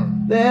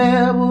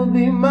 There will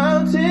be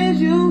mountains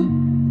you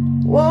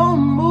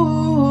won't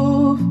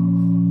move.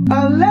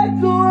 I let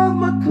go of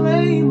my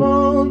claim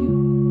on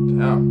you.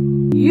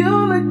 Damn. You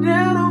look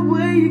down on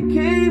where you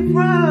came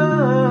from.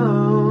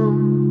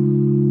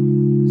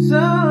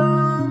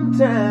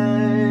 Sometimes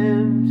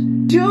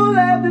you'll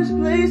have this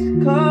place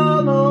to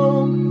call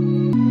home.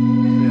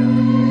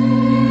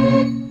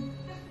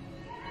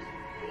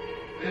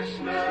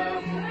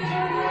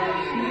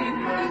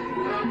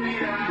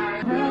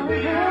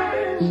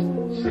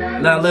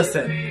 Now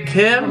listen,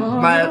 Kim,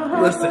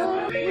 listen.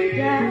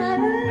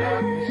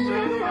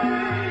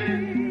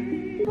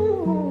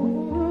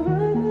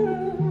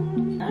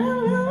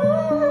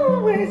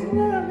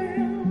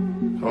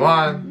 Come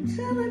on.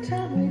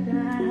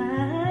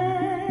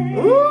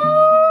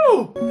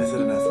 Ooh! Is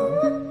it in that song?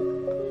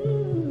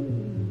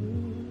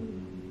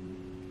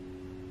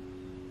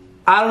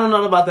 I don't know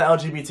nothing about the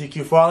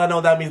LGBTQ. For all I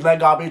know, that means let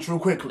God be true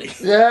quickly.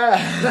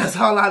 Yeah. That's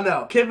all I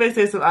know. Kim may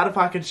say some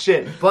out-of-pocket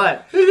shit,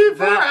 but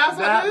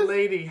that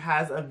lady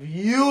has a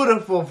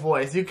beautiful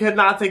voice. You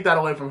cannot take that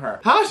away from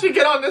her. How did she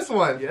get on this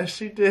one? Yes,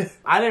 she did.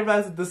 I didn't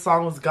realize that this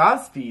song was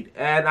Godspeed,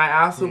 and I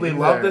absolutely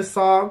love this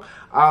song.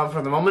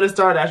 From the moment it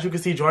started, as you can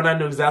see, Jordan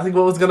knew exactly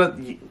what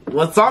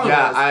song it was.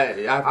 Yeah,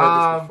 I've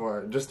heard this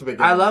before. Just the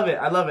beginning. I love it.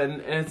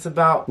 And it's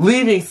about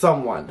leaving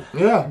someone.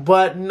 Yeah.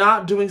 But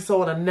not doing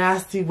so in a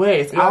nasty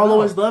way. It's I'll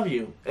always love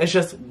you. It's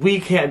just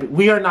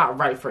we are not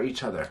right for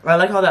each other. I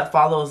like how that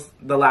follows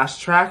the last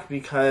track,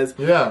 because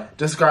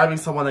describing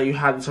someone that you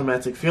had these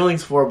romantic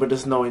feelings for, but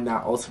just knowing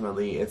that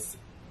ultimately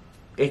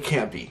it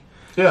can't be.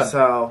 Yeah.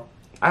 So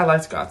I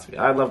liked Godspeed.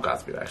 I love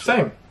Godspeed, actually.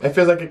 Same. It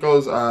feels like it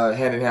goes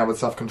hand in hand with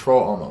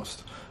self-control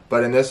almost.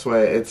 But in this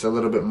way, it's a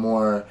little bit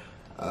more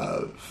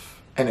of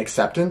an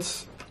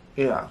acceptance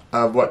Yeah.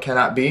 Of what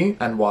cannot be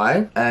and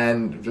why,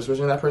 and just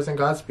wishing that person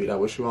Godspeed. I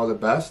wish you all the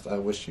best. I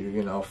wish you,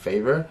 you know,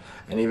 favor,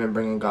 and even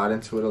bringing God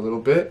into it a little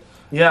bit.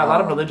 Yeah, a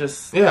lot of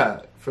religious.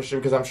 Yeah, for sure,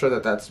 because I'm sure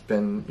that that's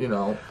been, you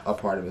know, a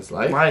part of his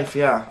life.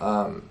 Yeah.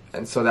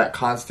 And so that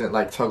constant,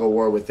 like,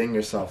 tug-of-war within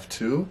yourself,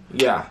 too.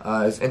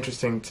 Yeah. Is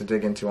interesting to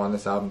dig into on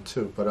this album,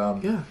 too. But,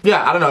 yeah.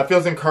 Yeah, I don't know. It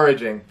feels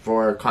encouraging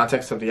for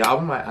context of the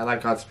album. I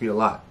like Godspeed a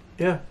lot.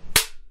 Yeah.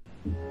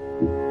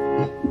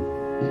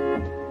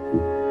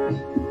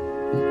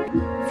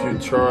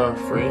 Futura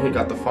free, he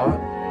got the font.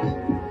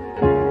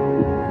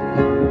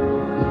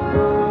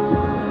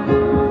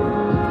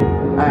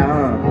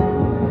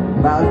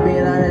 If I was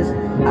being honest,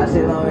 I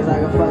say long as I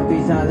can fuck 3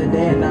 times a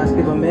day and not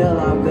skip a meal,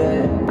 I'm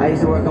good. I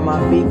used to work on my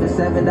feet for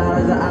 $7 an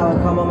hour.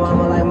 Call my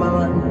mama like,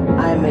 mama,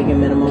 I ain't making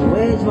minimum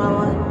wage,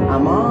 mama.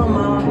 I'm on,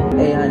 mama.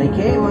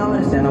 800K, mama,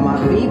 to stand on my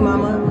feet,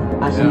 mama.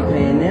 I should be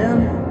paying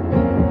them.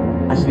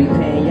 I should be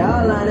paying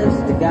y'all,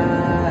 honest to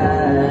God.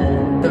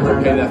 I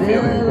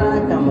feel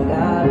like I'm a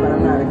god, but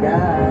I'm not a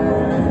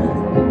god.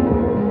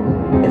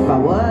 If I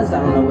was, I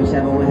don't know which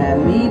heaven would have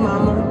me,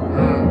 mama.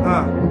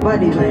 Fuck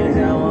these niggas, I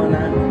don't want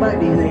none. Fuck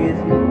these niggas.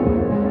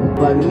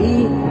 Fuck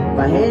me, if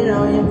I hated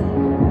on you.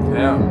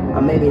 Yeah.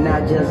 Or maybe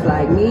not just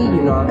like me,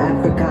 you know, I'm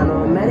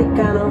Africano,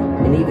 Americano.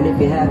 And even if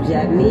you have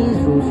Japanese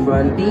roots,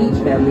 front deep,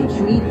 family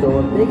tree, throw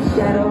a big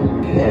shadow.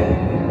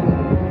 Yeah.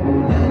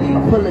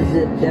 I'll pull a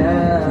zip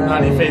down.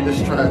 Not any fade the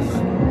stress.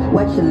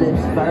 Wet your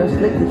lips first,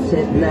 lick the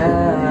tip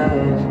now.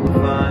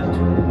 Find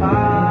too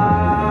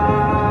hard.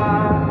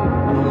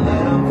 Don't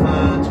let them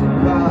find too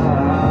hard.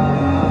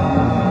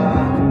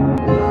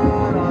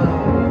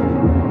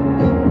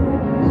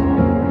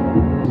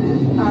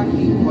 I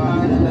keep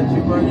quiet and let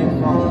you run your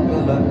phone,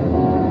 good luck.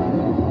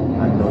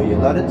 I know you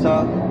love to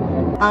talk.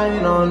 I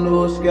ain't on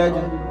no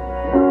schedule.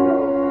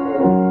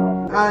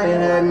 I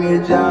ain't had me a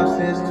job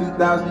since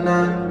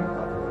 2009.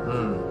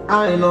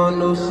 I ain't on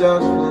no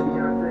sales floor.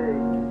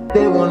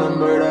 They wanna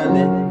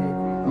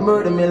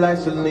murder me like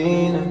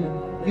Selena.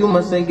 You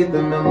must ain't get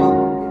the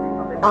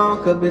memo. I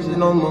don't cut bitches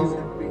no more.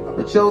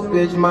 But your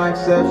bitch my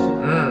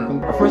exception.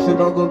 My friends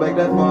don't go back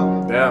that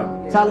far.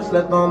 Damn. Tyler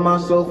slept on my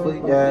sofa,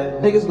 yeah.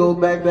 Niggas go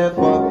back that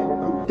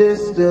far. This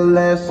still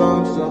last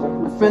song, so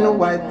I'm finna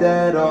wipe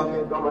that off.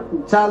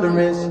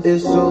 Tolerance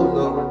is so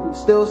low.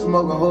 Still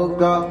smoke a whole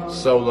car.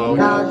 So low.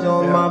 Now it's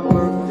on my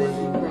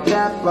birthday.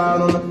 Tap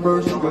out on the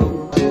first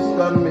row. Just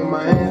started to make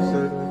my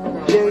answer.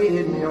 Jay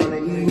hit me on the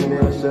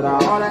email. Said I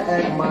oughta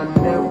act my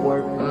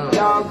network.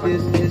 Dog,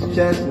 this is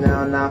chess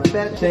now. Now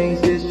that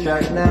changed this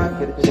track now.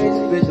 Could've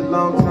changed this bitch a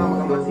long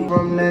time ago.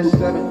 From that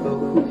 7th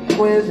though.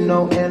 Twins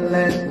no and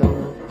last no.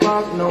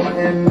 Mark no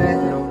and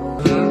Matt no.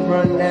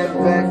 Run that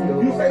back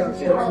though.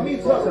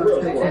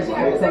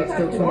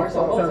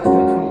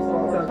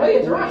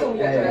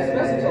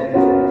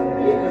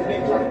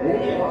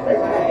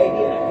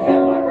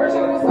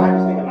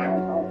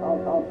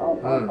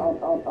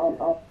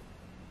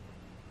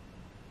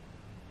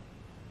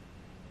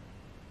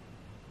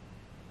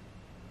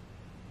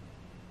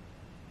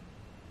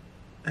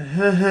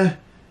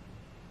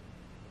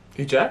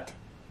 Eject?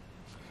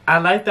 I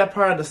like that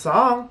part of the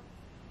song.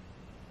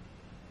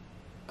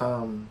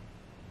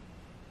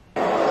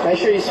 Make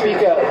sure you speak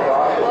up.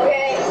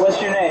 Okay. What's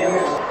your name?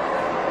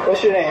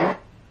 What's your name?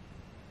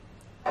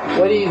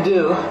 What do you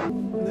do?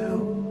 No.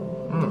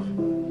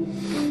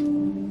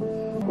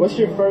 What's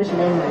your first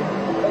memory?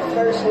 The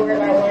first word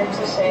I learned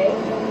to say,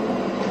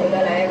 and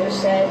that I ever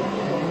said.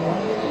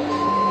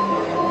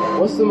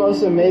 What's the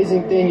most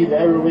amazing thing you've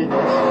ever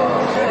witnessed?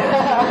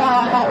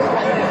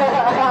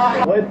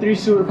 What 3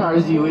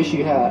 superpowers do you wish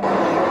you had? I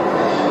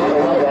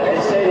love that.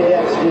 And say it,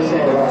 yes, just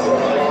say it.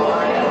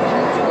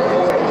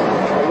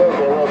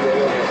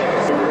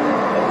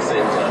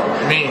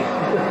 Me.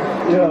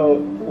 Yo,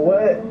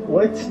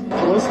 what's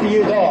to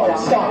your dog?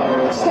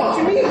 Stop.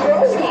 To me,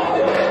 bro, stop.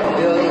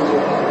 Buildings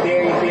are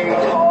very, very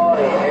tall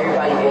and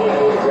everybody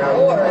goes around.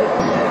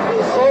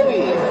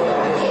 Chloe.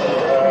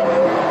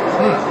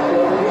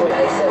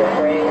 Nice set of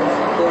friends.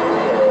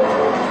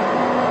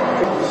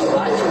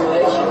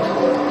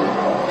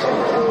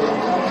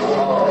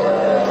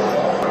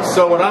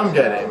 So what I'm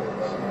getting,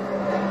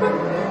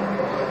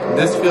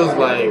 this feels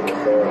like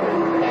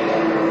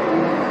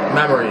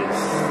memories.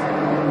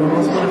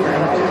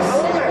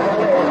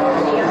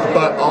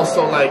 But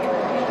also like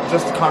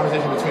just a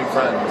conversation between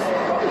friends,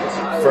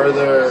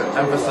 further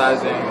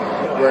emphasizing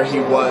where he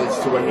was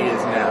to where he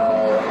is now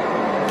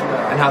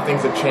and how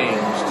things have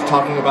changed,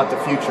 talking about the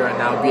future and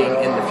now being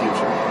in the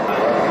future.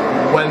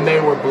 When they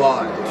were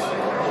blonde,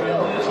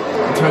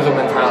 in terms of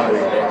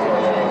mentality,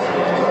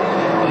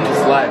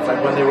 just life,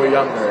 like when they were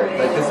younger,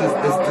 like this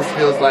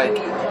feels like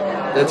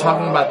they're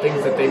talking about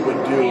things that they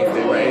would do if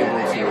they were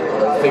able to,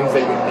 or things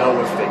they would know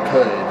if they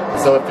could.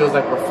 So it feels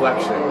like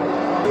reflection,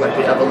 like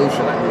the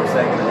evolution like we were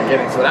saying in the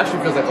beginning. So it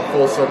actually feels like a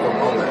full circle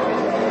moment.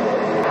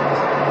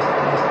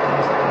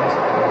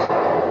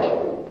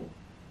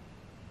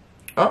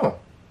 Oh,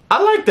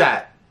 I like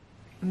that.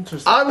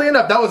 Interesting. Oddly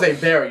enough, that was a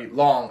very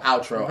long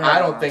outro. I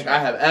don't think I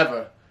have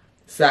ever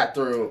sat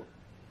through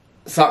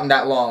something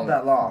that long.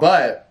 That long.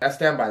 But I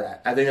stand by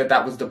that. I think that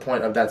that was the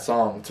point of that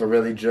song, to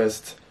really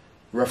just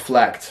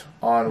reflect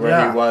on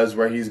where he was,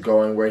 where he's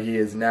going, where he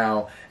is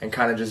now, and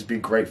kind of just be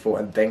grateful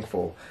and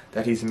thankful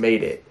that he's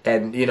made it.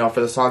 And, you know, for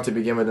the song to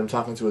begin with him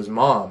talking to his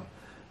mom,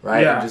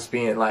 right? And just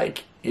being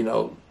like, you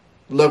know,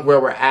 look where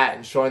we're at,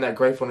 and showing that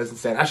gratefulness and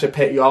saying, I should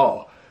pay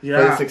y'all for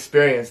this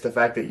experience. The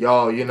fact that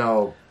y'all, you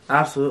know,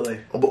 absolutely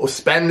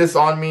spend this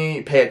on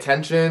me, pay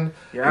attention,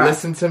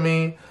 listen to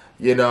me.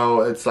 You know,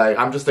 it's like,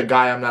 I'm just a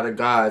guy, I'm not a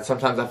god.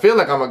 Sometimes I feel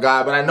like I'm a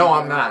god, but I know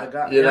I'm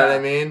not. You know what I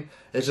mean?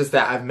 It's just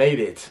that I've made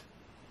it.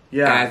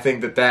 Yeah. And I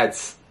think that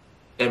that's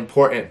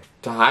important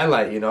to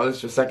highlight. You know,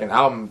 it's your second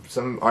album.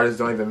 Some artists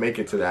don't even make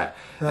it to that.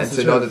 And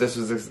to know that this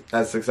was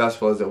as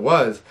successful as it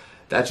was,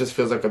 that just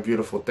feels like a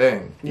beautiful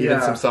thing.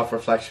 Even some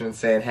self-reflection and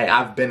saying, hey,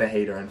 I've been a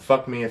hater, and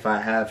fuck me if I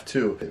have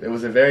too. It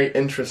was a very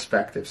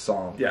introspective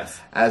song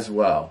as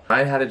well. I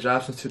ain't had a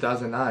job since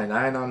 2009.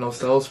 I ain't on no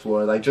sales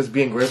floor. Like, just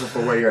being grateful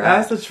for where you're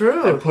at. That's the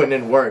truth. And putting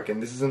in work.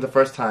 And this isn't the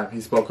first time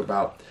he spoke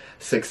about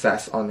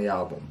success on the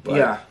album.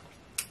 But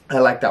I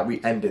like that we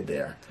ended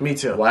there. Me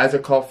too. Why is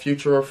it called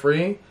Futura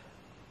Free?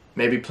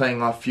 Maybe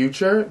playing off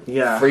future.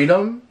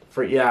 Freedom.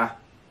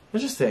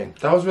 Interesting.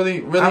 That was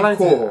really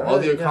cool. All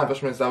the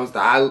accomplishments. That was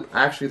I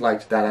actually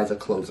liked that as a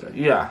closer.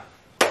 Yeah.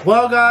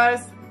 Well,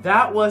 guys,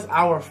 that was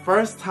our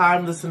first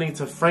time listening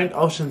to Frank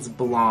Ocean's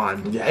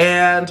Blonde.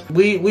 And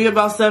we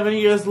about 7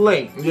 years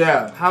late.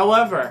 Yeah.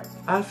 However,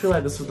 I feel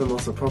like this was the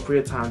most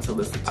appropriate time to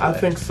listen to it. I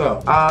think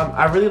so.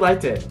 I really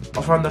liked it.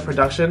 From the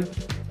production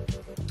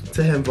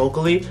to him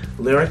vocally,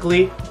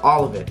 lyrically,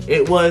 all of it.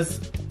 It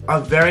was a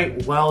very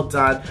well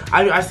done.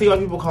 I see why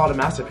people call it a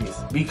masterpiece,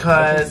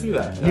 because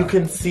you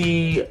can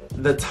see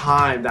the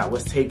time that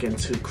was taken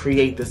to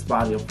create this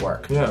body of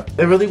work. Yeah.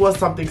 It really was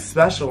something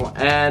special,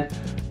 and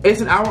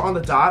it's an hour on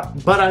the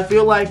dot, but I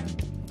feel like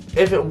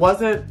if it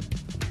wasn't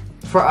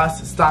for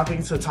us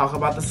stopping to talk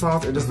about the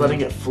songs and just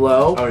letting it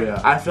flow,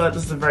 I feel like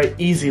this is a very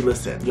easy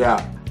listen.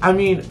 Yeah. I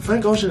mean,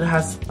 Frank Ocean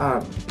has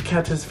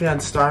kept his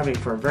fans starving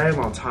for a very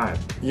long time.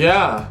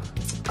 Yeah.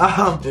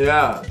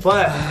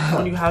 But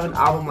when you have an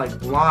album like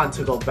Blonde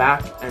to go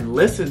back and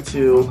listen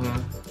to,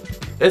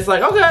 it's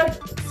like, okay,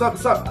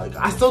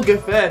 I still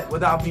get fed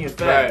without being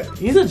fed. Right.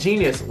 He's a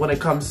genius when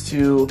it comes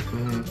to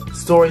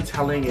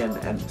storytelling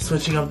and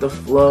switching up the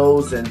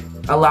flows and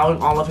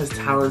allowing all of his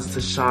talents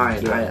to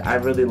shine. I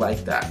really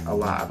like that a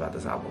lot about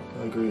this album.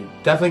 I agree.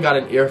 Definitely got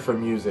an ear for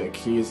music.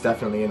 He is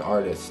definitely an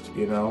artist,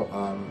 you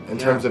know. In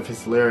terms of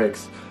his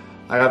lyrics,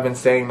 like I've been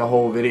saying the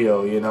whole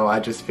video, you know, I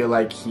just feel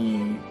like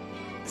he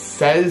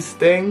says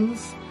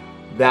things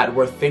that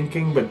we're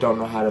thinking but don't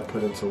know how to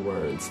put into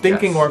words.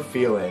 Thinking or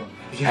feeling.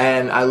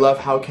 And I love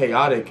how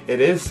chaotic it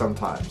is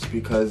sometimes,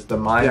 because the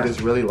mind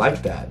is really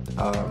like that.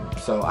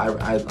 So I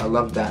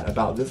love that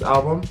about this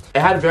album.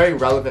 It had very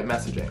relevant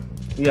messaging.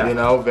 You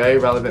know, very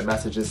relevant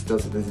messages still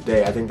to this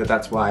day. I think that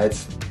that's why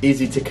it's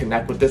easy to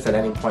connect with this at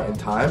any point in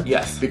time.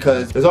 Yes.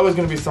 Because there's always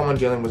going to be someone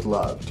dealing with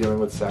love, dealing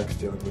with sex,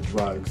 dealing with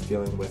drugs,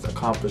 dealing with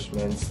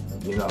accomplishments,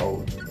 you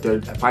know,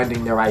 they're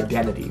finding their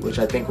identity, which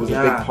I think was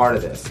a big part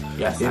of this.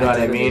 Yes. You know what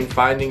I mean?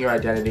 Finding your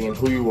identity and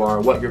who you are,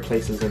 what your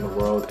place is in the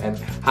world, and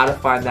how to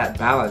find that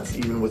balance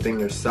even within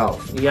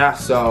yourself. Yeah.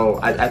 So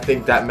I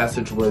think that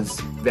message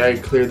was very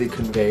clearly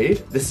conveyed.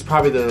 This is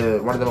probably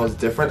one of the most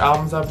different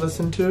albums I've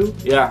listened to.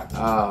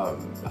 Yeah.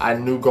 I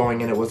knew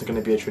going in it wasn't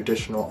going to be a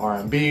traditional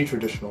R&B,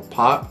 traditional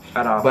pop.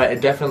 At all. But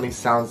it definitely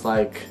sounds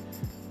like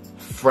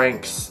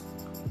Frank's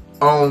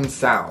own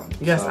sound.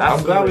 Yes, so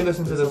absolutely. I'm glad we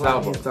listened to this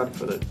album. He's done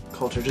for the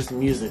culture, just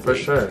musically. For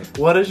sure.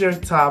 What is your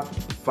top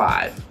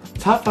 5?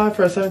 Top 5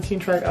 for a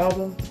 17-track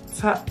album?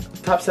 Top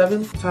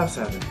 7? Top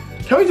 7.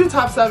 Can we do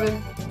top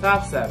 7?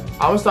 Top 7. I'm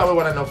going to start with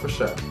what I know for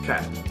sure.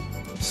 Okay.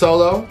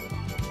 Solo,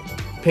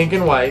 Pink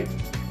and White,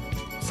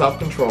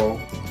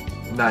 Self-Control,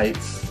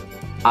 Nights,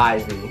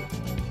 Ivy,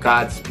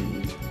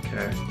 Godspeed,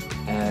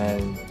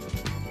 and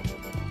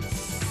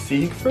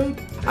Seigfried?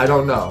 I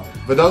don't know.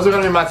 But those are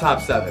going to be my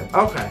top 7.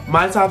 Okay.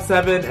 My top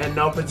 7 in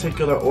no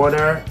particular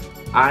order: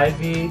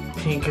 Ivy,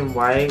 Pink and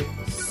White,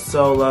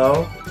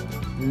 Solo,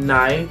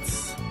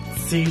 Nights,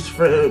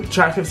 Seigfried,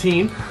 track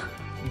 15,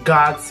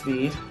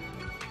 Godspeed.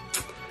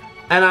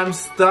 And I'm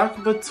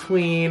stuck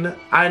between,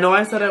 I know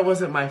I said it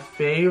wasn't my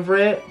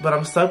favorite, but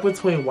I'm stuck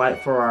between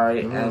White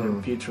Ferrari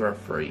and Futura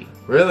Free.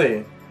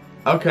 Really?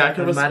 Okay, I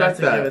can respect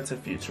that. I might have to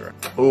give it to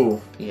Futura.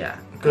 Ooh. Yeah.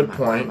 Good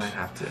point. I might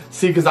have to.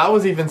 See, because I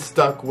was even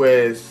stuck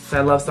with... I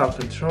love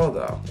Self-Control,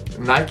 though.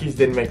 Nikes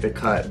didn't make the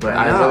cut, but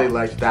I really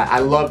liked that. I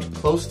loved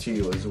Close to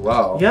You as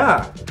well.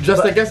 Yeah.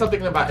 I guess I'm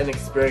thinking about an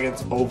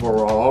experience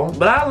overall.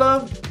 But I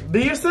love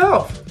Be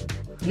Yourself.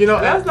 You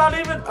know, that's not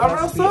even a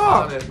real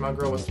song. Honest, my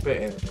girl was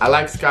spitting. I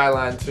like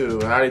Skyline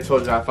too, and I already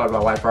told you I thought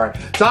about White Ferrari.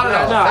 So I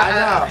don't know. I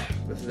know.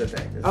 This is the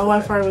thing.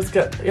 White Ferrari was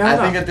good. Yeah, I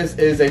think that this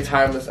is a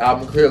timeless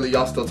album. Clearly,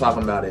 y'all still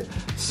talking about it.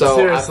 So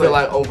seriously. I feel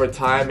like over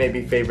time,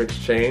 maybe favorites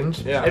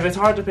change. Yeah. If it's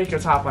hard to pick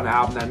your top on an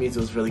album, that means it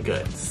was really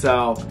good.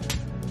 So,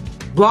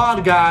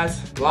 Blonde,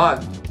 guys.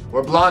 Blonde.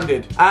 We're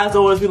blonded. As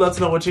always, we'd love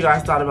to know what you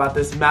guys thought about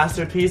this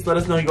masterpiece. Let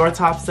us know your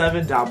top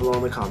 7 down below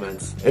in the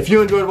comments. If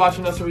you enjoyed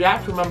watching us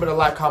react, remember to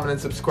like, comment, and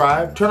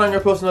subscribe. Turn on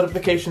your post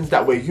notifications,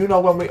 that way you know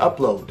when we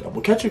upload. And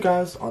we'll catch you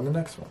guys on the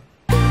next one.